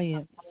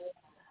giants,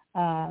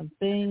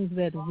 things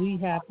that we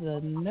have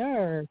the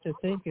nerve to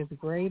think is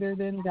greater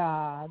than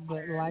God.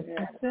 But like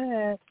you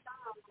said,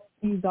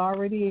 he's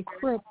already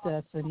equipped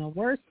us, and the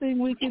worst thing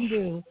we can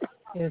do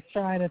is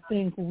try to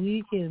think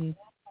we can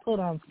put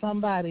on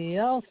somebody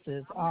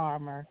else's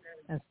armor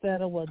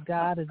instead of what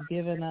God has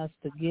given us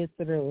to get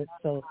through it.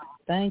 So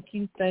thank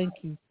you,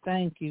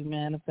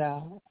 man of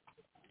God.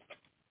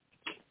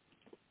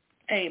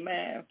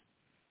 Amen.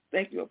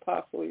 Thank you,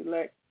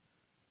 Apostle-elect.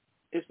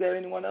 Is there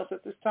anyone else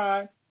at this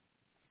time?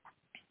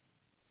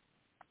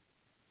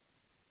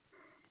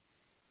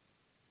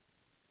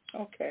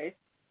 Okay.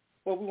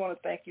 Well, we want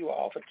to thank you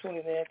all for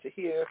tuning in to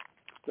hear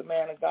the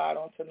man of God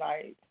on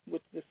tonight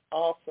with this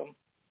awesome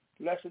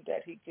lesson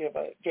that he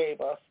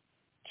gave us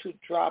to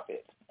drop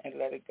it and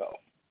let it go.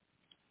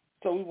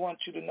 So we want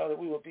you to know that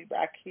we will be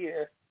back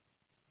here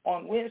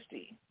on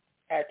Wednesday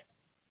at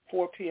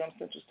 4 p.m.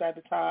 Central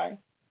Standard Time,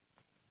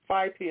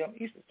 5 p.m.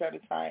 Eastern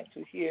Standard Time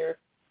to hear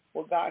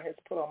what God has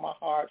put on my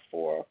heart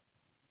for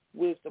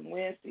Wisdom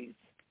Wednesdays.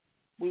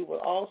 We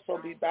will also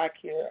be back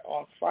here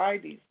on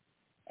Fridays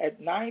at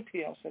 9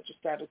 p.m. Central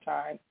Standard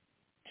Time,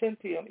 10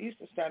 p.m.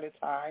 Eastern Standard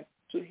Time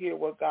to hear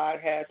what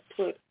God has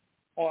put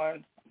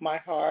on my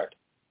heart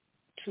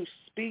to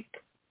speak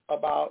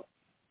about.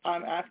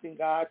 I'm asking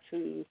God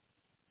to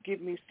give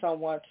me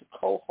someone to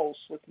co-host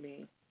with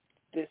me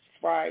this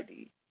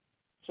Friday.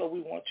 So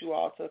we want you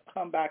all to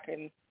come back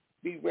and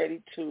be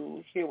ready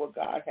to hear what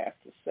God has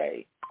to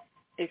say.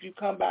 If you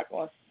come back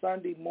on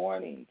Sunday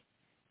mornings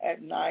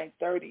at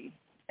 9:30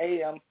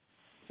 a.m.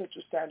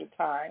 Central Standard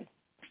Time,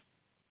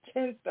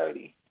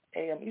 10:30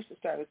 a.m. Eastern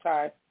Standard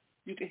Time,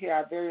 you can hear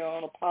our very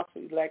own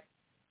Apostle-elect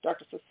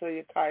Dr.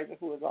 Sylvia Kizer,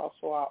 who is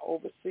also our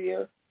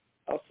overseer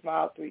of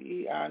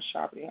S.M.I.L.E.3E,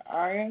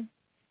 IronSharpeningIron.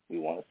 We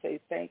want to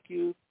say thank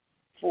you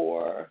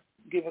for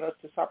giving us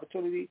this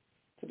opportunity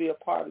to be a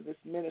part of this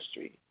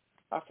ministry.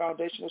 Our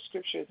foundational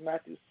scripture is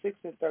Matthew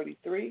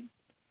 6:33.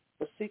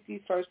 But seek ye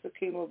first the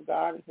kingdom of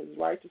God and his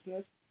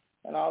righteousness,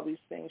 and all these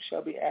things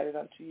shall be added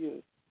unto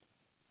you.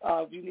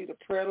 If you need a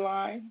prayer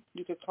line,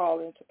 you can call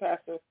in to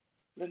Pastor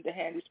Linda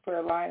Handy's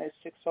prayer line at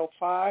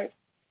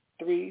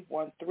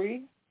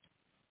 605-313-4818,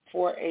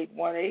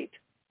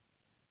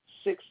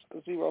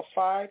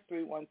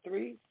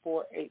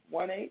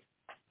 605-313-4818.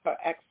 Her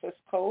access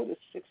code is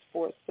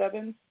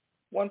 647-147,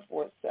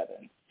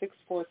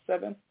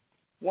 647-147.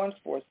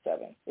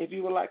 If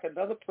you would like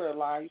another prayer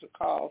line, you can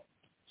call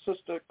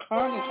Sister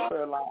Carmen's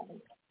prayer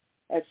line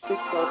at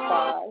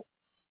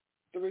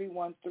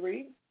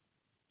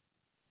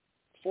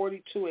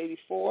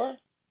 605-313-4284,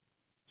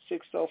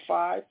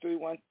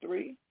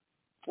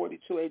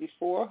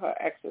 605-313-4284. Her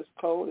access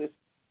code is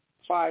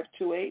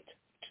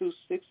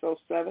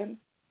 528-2607,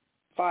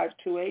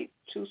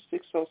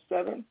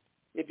 528-2607.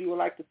 If you would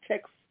like to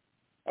text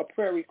a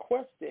prayer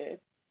request in,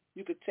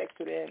 you could text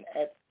it in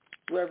at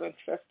Reverend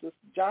Festus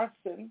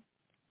Johnson.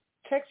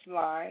 Text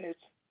line is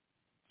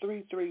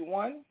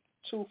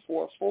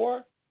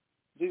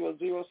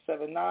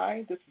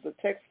 331-244-0079. This is the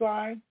text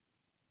line,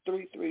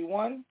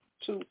 331-224.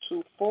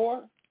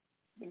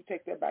 Let me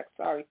take that back,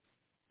 sorry.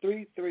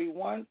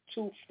 331-244-0079.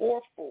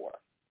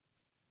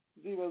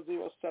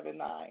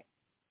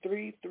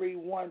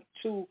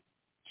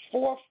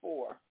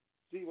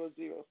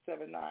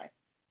 331-244-0079.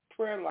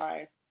 Prayer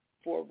line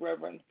for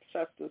Reverend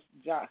Festus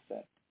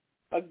Johnson.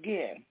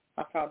 Again,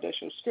 our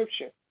foundational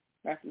scripture,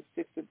 Matthew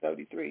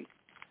 6:33.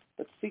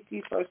 But seek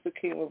ye first the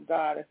kingdom of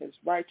God and his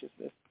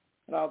righteousness,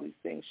 and all these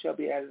things shall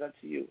be added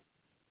unto you.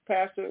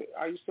 Pastor,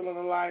 are you still on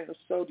the line? If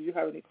so, do you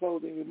have any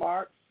closing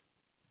remarks?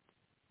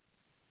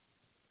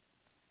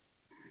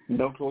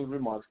 No closing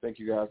remarks. Thank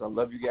you, guys. I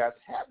love you guys.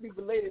 Happy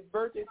belated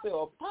birthday to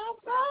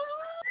Apostle.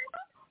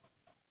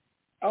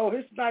 Oh,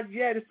 it's not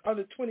yet. It's on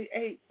the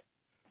 28th.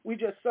 We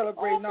just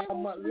celebrating all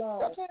month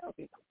long.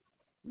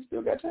 We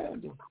still got time,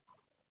 dude.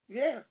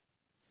 Yeah.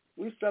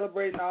 We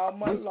celebrating all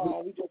month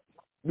long.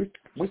 We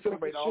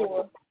celebrate all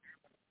month.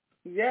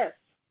 Yes.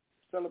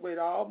 Celebrate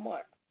all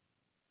month.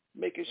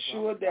 Making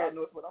sure that... I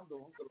know what I'm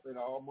doing. Celebrate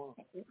all month.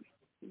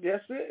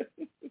 That's it.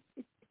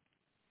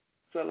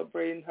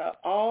 Celebrating her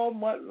all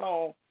month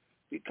long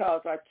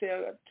because I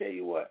tell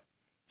you what,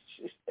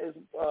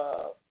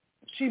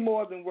 she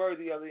more than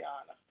worthy of the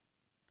honor.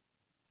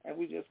 And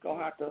we just going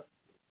to have to...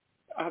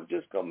 I'm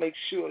just going to make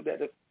sure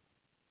that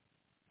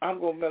I'm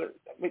going to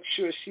make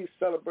sure she's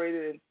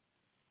celebrated and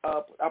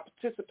I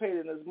participate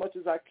in as much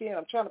as I can.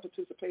 I'm trying to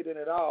participate in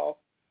it all,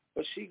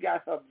 but she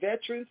got her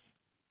veterans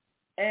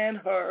and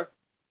her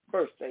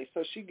birthday,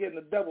 so she's getting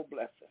a double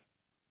blessing.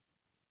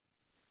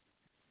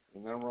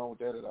 There's nothing wrong with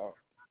that at all.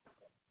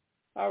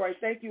 All right,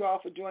 thank you all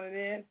for joining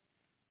in,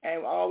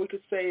 and all we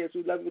could say is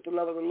we love you with the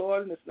love of the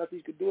Lord, and there's nothing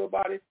you can do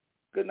about it.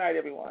 Good night,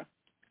 everyone.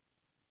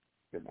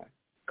 Good night.